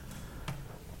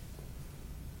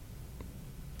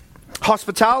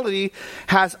 Hospitality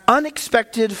has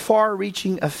unexpected,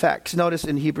 far-reaching effects. Notice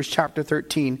in Hebrews chapter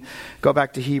 13. Go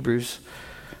back to Hebrews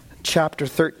chapter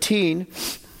 13.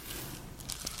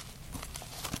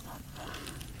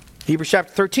 Hebrews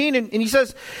chapter 13. And he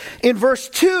says in verse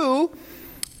 2,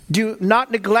 do not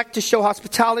neglect to show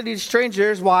hospitality to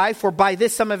strangers. Why? For by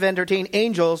this some have entertained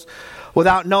angels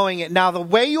without knowing it. Now, the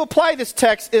way you apply this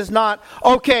text is not,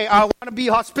 okay, I want to be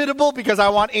hospitable because I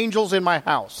want angels in my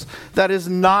house. That is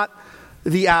not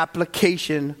the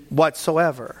application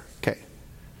whatsoever. Okay.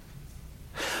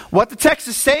 What the text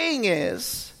is saying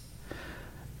is,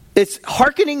 it's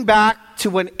hearkening back to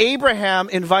when Abraham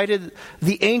invited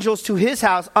the angels to his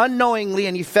house unknowingly,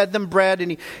 and he fed them bread,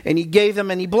 and he gave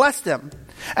them, and he blessed them.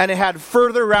 And it had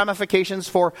further ramifications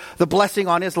for the blessing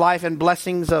on his life and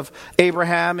blessings of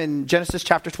Abraham in Genesis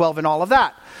chapter 12 and all of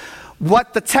that.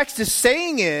 What the text is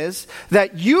saying is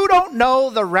that you don't know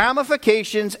the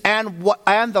ramifications and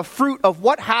the fruit of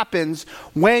what happens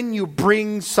when you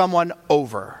bring someone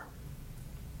over.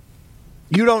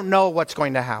 You don't know what's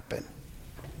going to happen.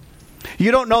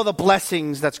 You don't know the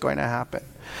blessings that's going to happen.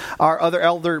 Our other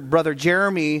elder brother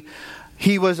Jeremy,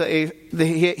 he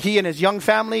and his young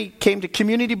family came to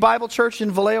Community Bible Church in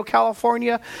Vallejo,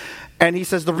 California, and he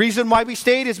says the reason why we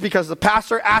stayed is because the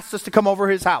pastor asked us to come over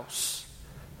his house.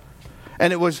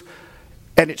 And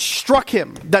And it struck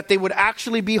him that they would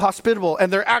actually be hospitable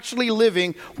and they're actually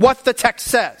living what the text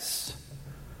says.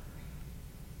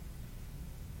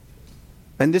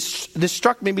 And this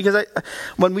struck me because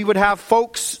when we would have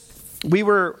folks,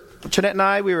 Jeanette and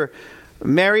I, we were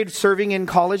married, serving in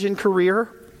college and career.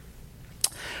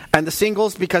 And the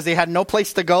singles, because they had no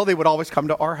place to go, they would always come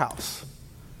to our house.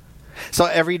 So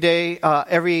every day,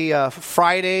 every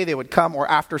Friday they would come, or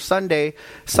after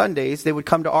Sundays, they would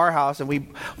come to our house. And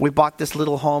we bought this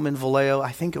little home in Vallejo.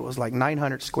 I think it was like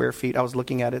 900 square feet. I was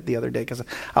looking at it the other day because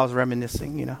I was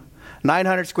reminiscing,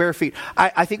 900 square feet.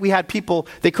 I think we had people,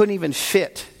 they couldn't even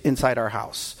fit inside our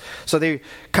house. So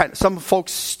some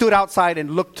folks stood outside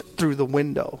and looked through the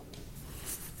window.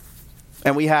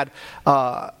 And we had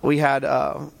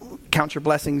Count Your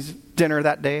Blessings dinner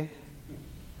that day.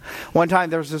 One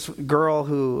time there was this girl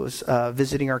who was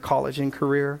visiting our college and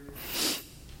career.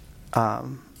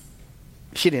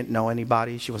 She didn't know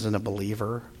anybody. She wasn't a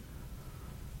believer.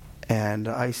 And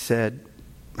I said,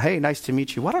 "Hey, nice to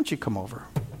meet you. Why don't you come over?"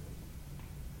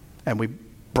 And we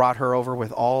brought her over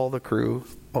with all the crew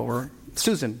over.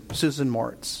 Susan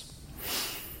Moritz.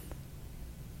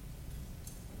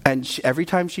 And every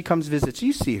time she comes visits,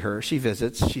 you see her. She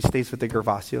visits. She stays with the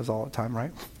Gervasios all the time,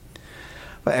 right?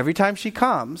 But every time she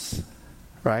comes,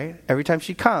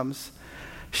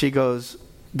 she goes,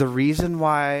 "The reason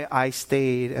why I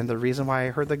stayed and the reason why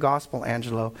I heard the gospel,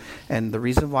 Angelo, and the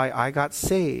reason why I got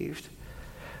saved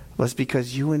was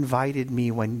because you invited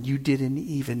me when you didn't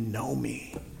even know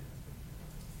me."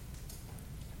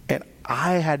 And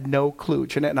I had no clue,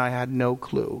 Jeanette and I had no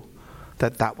clue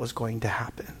that was going to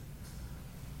happen.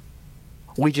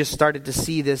 We just started to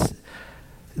see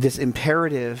this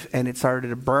imperative, and it started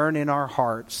to burn in our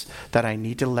hearts that I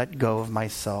need to let go of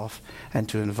myself and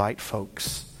to invite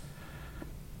folks.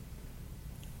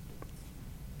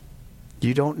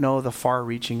 You don't know the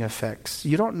far-reaching effects.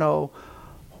 You don't know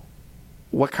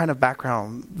what kind of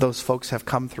background those folks have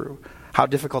come through, how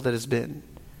difficult it has been.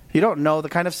 You don't know the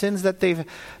kind of sins that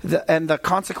and the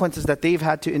consequences that they've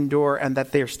had to endure, and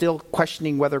that they're still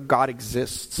questioning whether God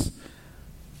exists.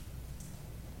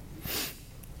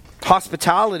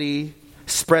 Hospitality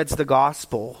spreads the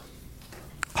gospel.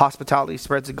 Hospitality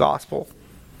spreads the gospel.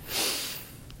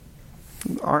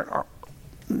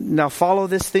 Now follow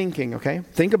this thinking, okay?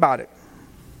 Think about it.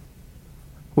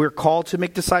 We're called to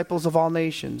make disciples of all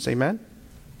nations. Amen?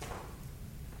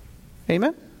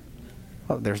 Amen?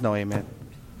 Oh, there's no amen.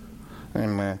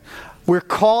 Amen. We're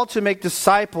called to make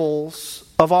disciples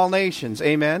of all nations.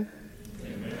 Amen?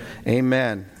 Amen.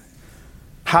 Amen.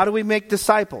 How do we make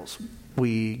disciples?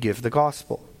 We give the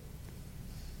gospel.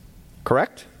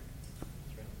 Correct?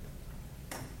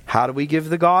 How do we give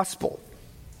the gospel?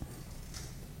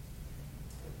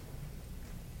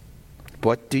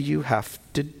 What do you have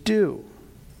to do?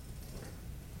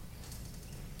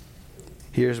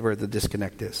 Here's where the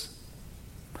disconnect is.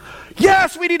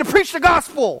 Yes, we need to preach the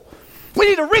gospel. We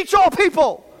need to reach all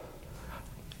people.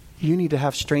 You need to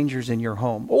have strangers in your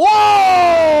home.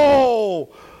 Whoa!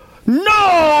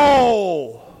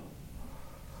 No!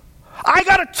 I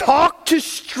got to talk to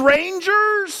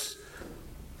strangers?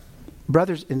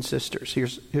 Brothers and sisters,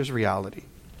 here's reality.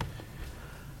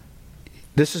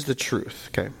 This is the truth,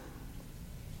 okay?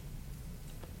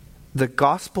 The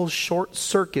gospel short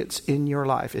circuits in your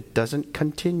life. It doesn't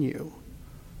continue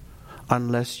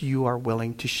unless you are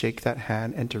willing to shake that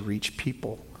hand and to reach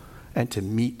people and to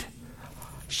meet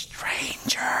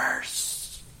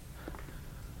strangers.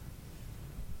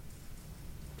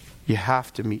 You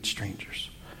have to meet strangers.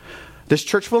 This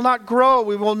church will not grow.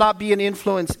 We will not be an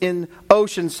influence in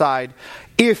Oceanside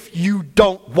if you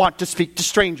don't want to speak to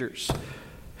strangers.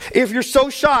 If you're so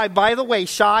shy, by the way,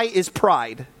 shy is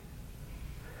pride.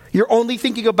 You're only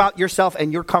thinking about yourself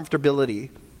and your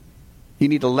comfortability. You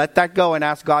need to let that go and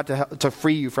ask God to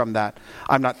free you from that.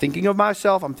 I'm not thinking of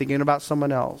myself. I'm thinking about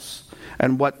someone else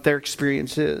and what their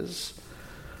experience is.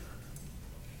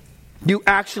 You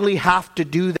actually have to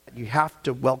do that. You have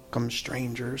to welcome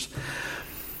strangers.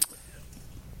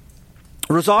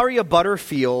 Rosaria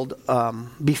Butterfield,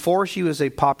 before she was a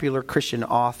popular Christian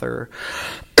author,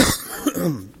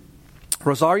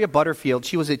 Rosaria Butterfield,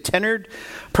 she was a tenured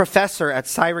professor at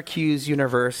Syracuse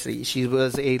University. She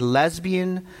was a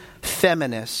lesbian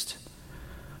feminist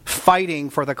fighting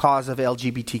for the cause of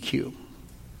LGBTQ.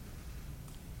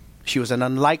 She was an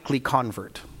unlikely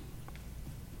convert.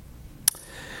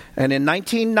 And in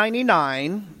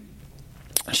 1999,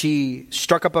 she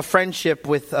struck up a friendship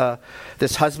with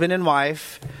this husband and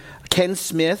wife, Ken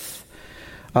Smith.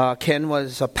 Ken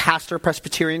was a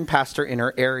Presbyterian pastor in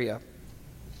her area.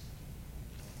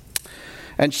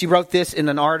 And she wrote this in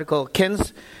an article.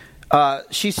 Ken's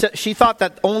She thought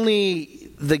that only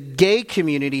the gay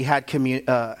community had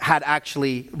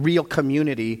actually real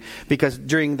community, because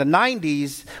during the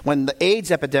 90s, when the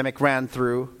AIDS epidemic ran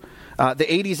through, the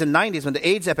 80s and 90s, when the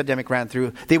AIDS epidemic ran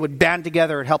through, they would band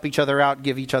together and help each other out,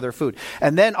 give each other food.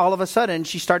 And then all of a sudden,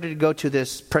 she started to go to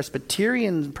this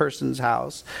Presbyterian person's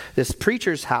house, this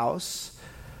preacher's house,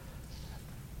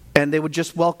 and they would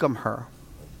just welcome her.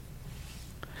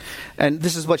 And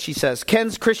this is what she says.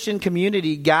 Ken's Christian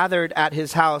community gathered at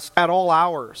his house at all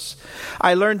hours.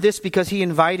 I learned this because he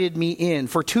invited me in.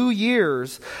 For 2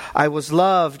 years, I was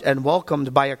loved and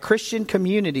welcomed by a Christian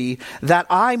community that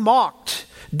I mocked,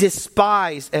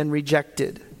 despised, and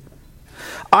rejected.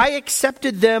 I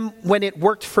accepted them when it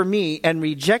worked for me and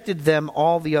rejected them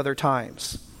all the other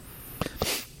times.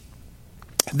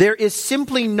 There is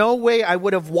simply no way I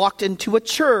would have walked into a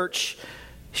church,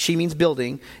 she means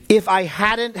building, if I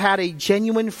hadn't had a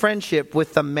genuine friendship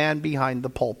with the man behind the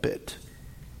pulpit.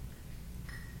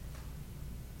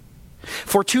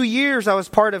 For 2 years, I was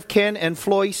part of Ken and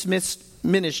Floyd Smith's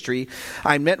ministry.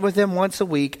 I met with them once a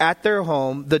week at their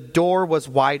home. The door was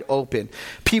wide open.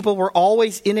 People were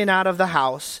always in and out of the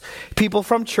house. People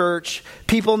from church,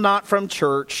 people not from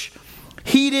church.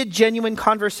 Heated, genuine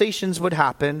conversations would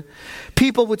happen.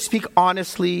 People would speak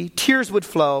honestly. Tears would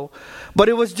flow. But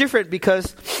it was different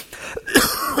because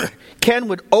Ken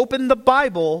would open the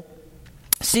Bible,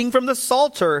 sing from the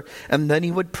Psalter, and then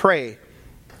he would pray.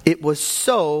 It was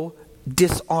so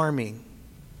disarming.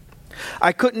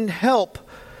 I couldn't help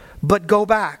but go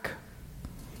back.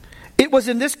 It was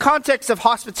in this context of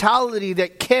hospitality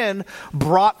that Ken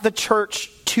brought the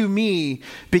church to me,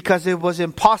 because it was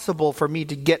impossible for me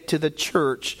to get to the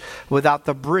church without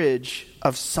the bridge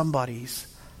of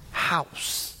somebody's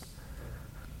house.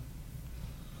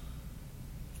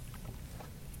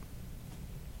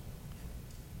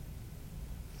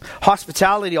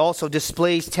 Hospitality also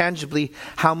displays tangibly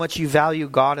how much you value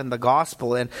God and the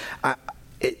gospel. And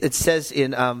it says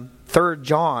in 3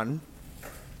 John,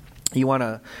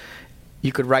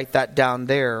 you could write that down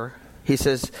there. He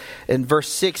says in verse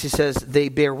 6, he says, they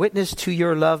bear witness to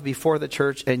your love before the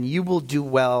church, and you will do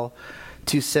well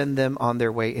to send them on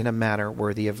their way in a manner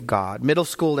worthy of God. Middle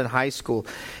school and high school,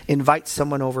 invite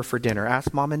someone over for dinner.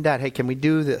 Ask mom and dad, hey, can we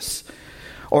do this?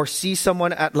 Or see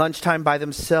someone at lunchtime by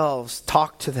themselves.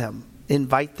 Talk to them.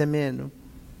 Invite them in.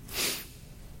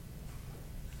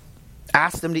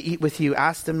 Ask them to eat with you.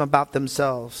 Ask them about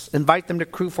themselves. Invite them to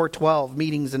Crew 412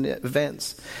 meetings and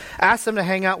events. Ask them to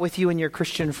hang out with you and your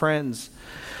Christian friends.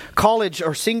 College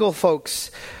or single folks,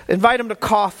 invite them to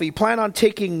coffee. Plan on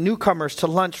taking newcomers to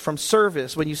lunch from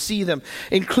service when you see them.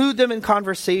 Include them in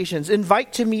conversations.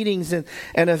 Invite to meetings and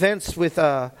events with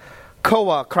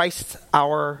COA, Christ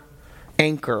Our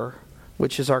Anchor,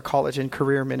 which is our college and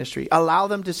career ministry. Allow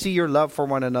them to see your love for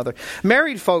one another.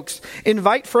 Married folks,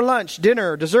 invite for lunch,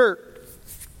 dinner, dessert,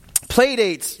 play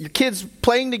dates, your kids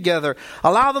playing together.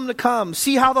 Allow them to come.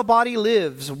 See how the body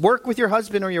lives. Work with your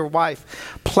husband or your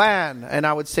wife. Plan. And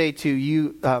I would say to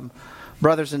you,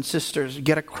 brothers and sisters,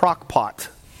 get a crock pot.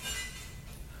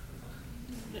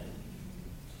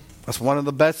 That's one of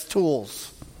the best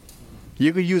tools.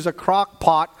 You could use a crock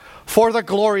pot for the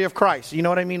glory of Christ. You know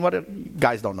what I mean?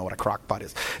 Guys don't know what a crock pot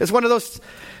is. It's one of those,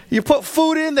 you put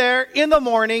food in there in the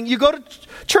morning, you go to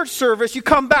church service, you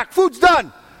come back, food's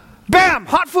done. Bam!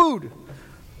 Hot food.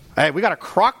 Hey, we got a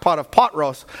crock pot of pot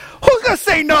roast. Who's going to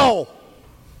say no?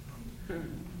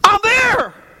 I'm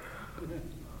there.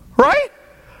 Right?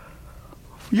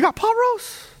 You got pot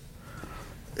roast?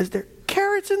 Is there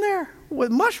carrots in there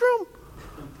with mushroom?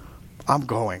 I'm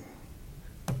going.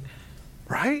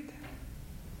 Right?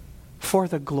 For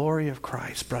the glory of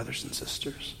Christ, brothers and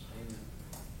sisters.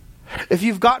 If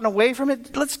you've gotten away from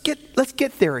it, let's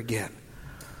get there again.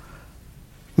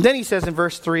 Then he says in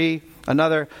verse 3,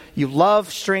 you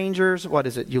love strangers. What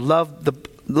is it? You love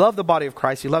the body of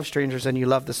Christ. You love strangers and you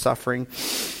love the suffering.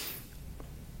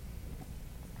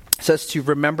 It says to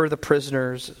remember the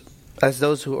prisoners as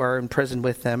those who are in prison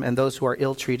with them, and those who are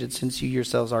ill-treated, since you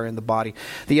yourselves are in the body.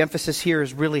 The emphasis here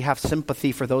is really have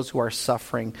sympathy for those who are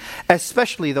suffering,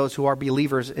 especially those who are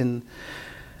believers in.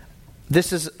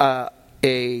 This is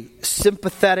a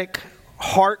sympathetic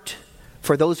heart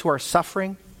for those who are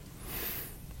suffering.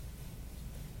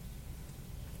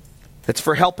 It's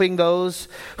for helping those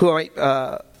who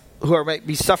might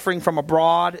be suffering from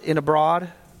abroad.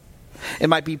 It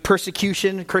might be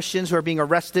persecution, Christians who are being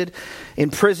arrested in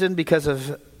prison because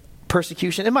of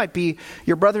persecution. It might be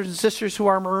your brothers and sisters who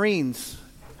are Marines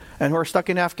and who are stuck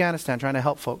in Afghanistan trying to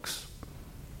help folks.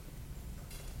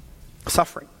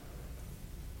 Suffering.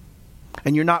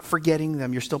 And you're not forgetting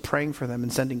them. You're still praying for them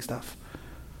and sending stuff.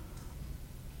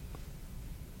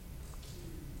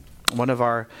 One of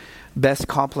our best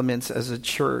compliments as a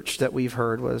church that we've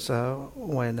heard was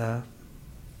when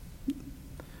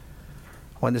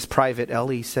this private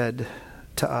Ellie said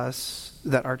to us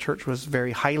that our church was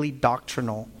very highly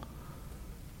doctrinal,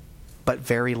 but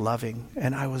very loving.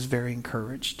 And I was very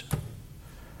encouraged.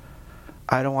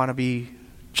 I don't want to be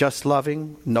just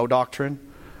loving, no doctrine.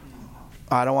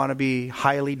 I don't want to be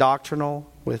highly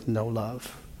doctrinal with no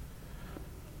love.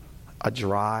 A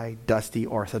dry, dusty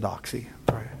orthodoxy.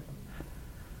 Right?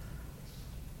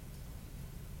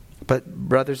 But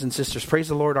brothers and sisters, praise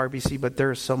the Lord, RBC, but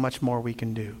there is so much more we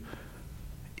can do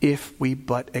if we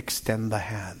but extend the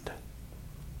hand.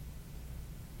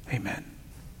 Amen.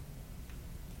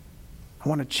 I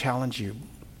want to challenge you.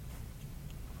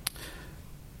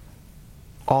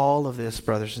 All of this,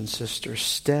 brothers and sisters,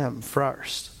 stem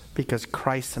first because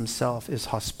Christ himself is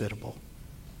hospitable.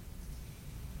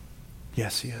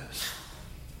 Yes, he is.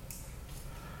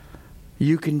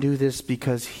 You can do this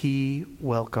because he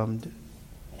welcomed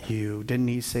you. Didn't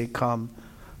he say, come,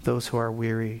 those who are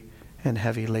weary and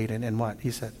heavy laden? And what?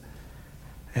 He said,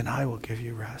 and I will give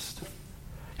you rest.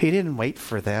 He didn't wait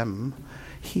for them.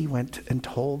 He went and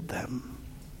told them,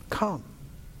 come.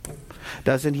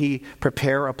 Doesn't he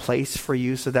prepare a place for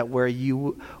you so that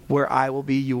where I will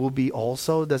be, you will be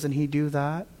also? Doesn't he do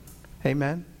that?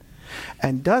 Amen.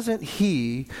 And doesn't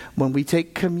he, when we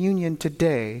take communion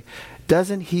today,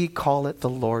 doesn't he call it the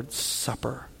Lord's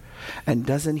Supper? And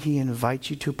doesn't he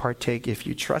invite you to partake, if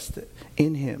you trust it,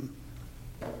 in him,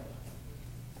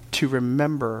 to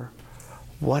remember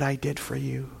what I did for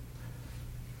you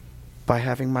by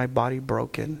having my body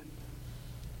broken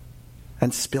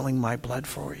and spilling my blood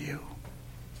for you?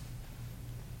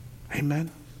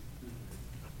 Amen.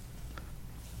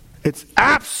 It's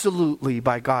absolutely,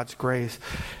 by God's grace,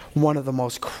 one of the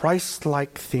most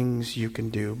Christ-like things you can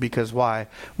do. Because why?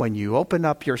 When you open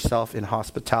up yourself in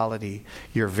hospitality,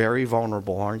 you're very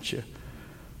vulnerable, aren't you?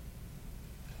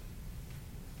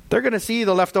 They're going to see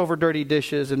the leftover dirty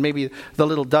dishes and maybe the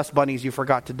little dust bunnies you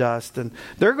forgot to dust. And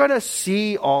they're going to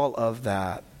see all of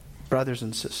that. Brothers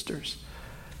and sisters,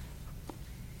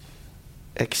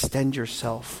 extend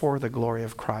yourself for the glory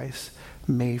of Christ.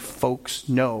 May folks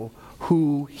know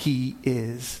who he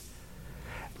is.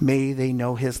 May they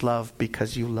know his love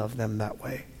because you love them that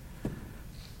way.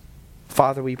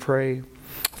 Father, we pray.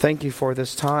 Thank you for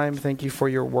this time. Thank you for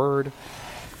your word.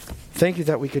 Thank you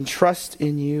that we can trust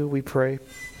in you, we pray.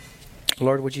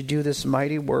 Lord, would you do this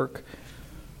mighty work?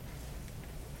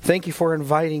 Thank you for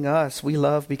inviting us. We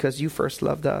love because you first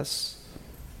loved us.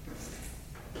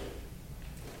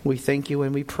 We thank you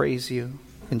and we praise you.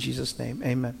 In Jesus' name,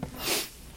 amen.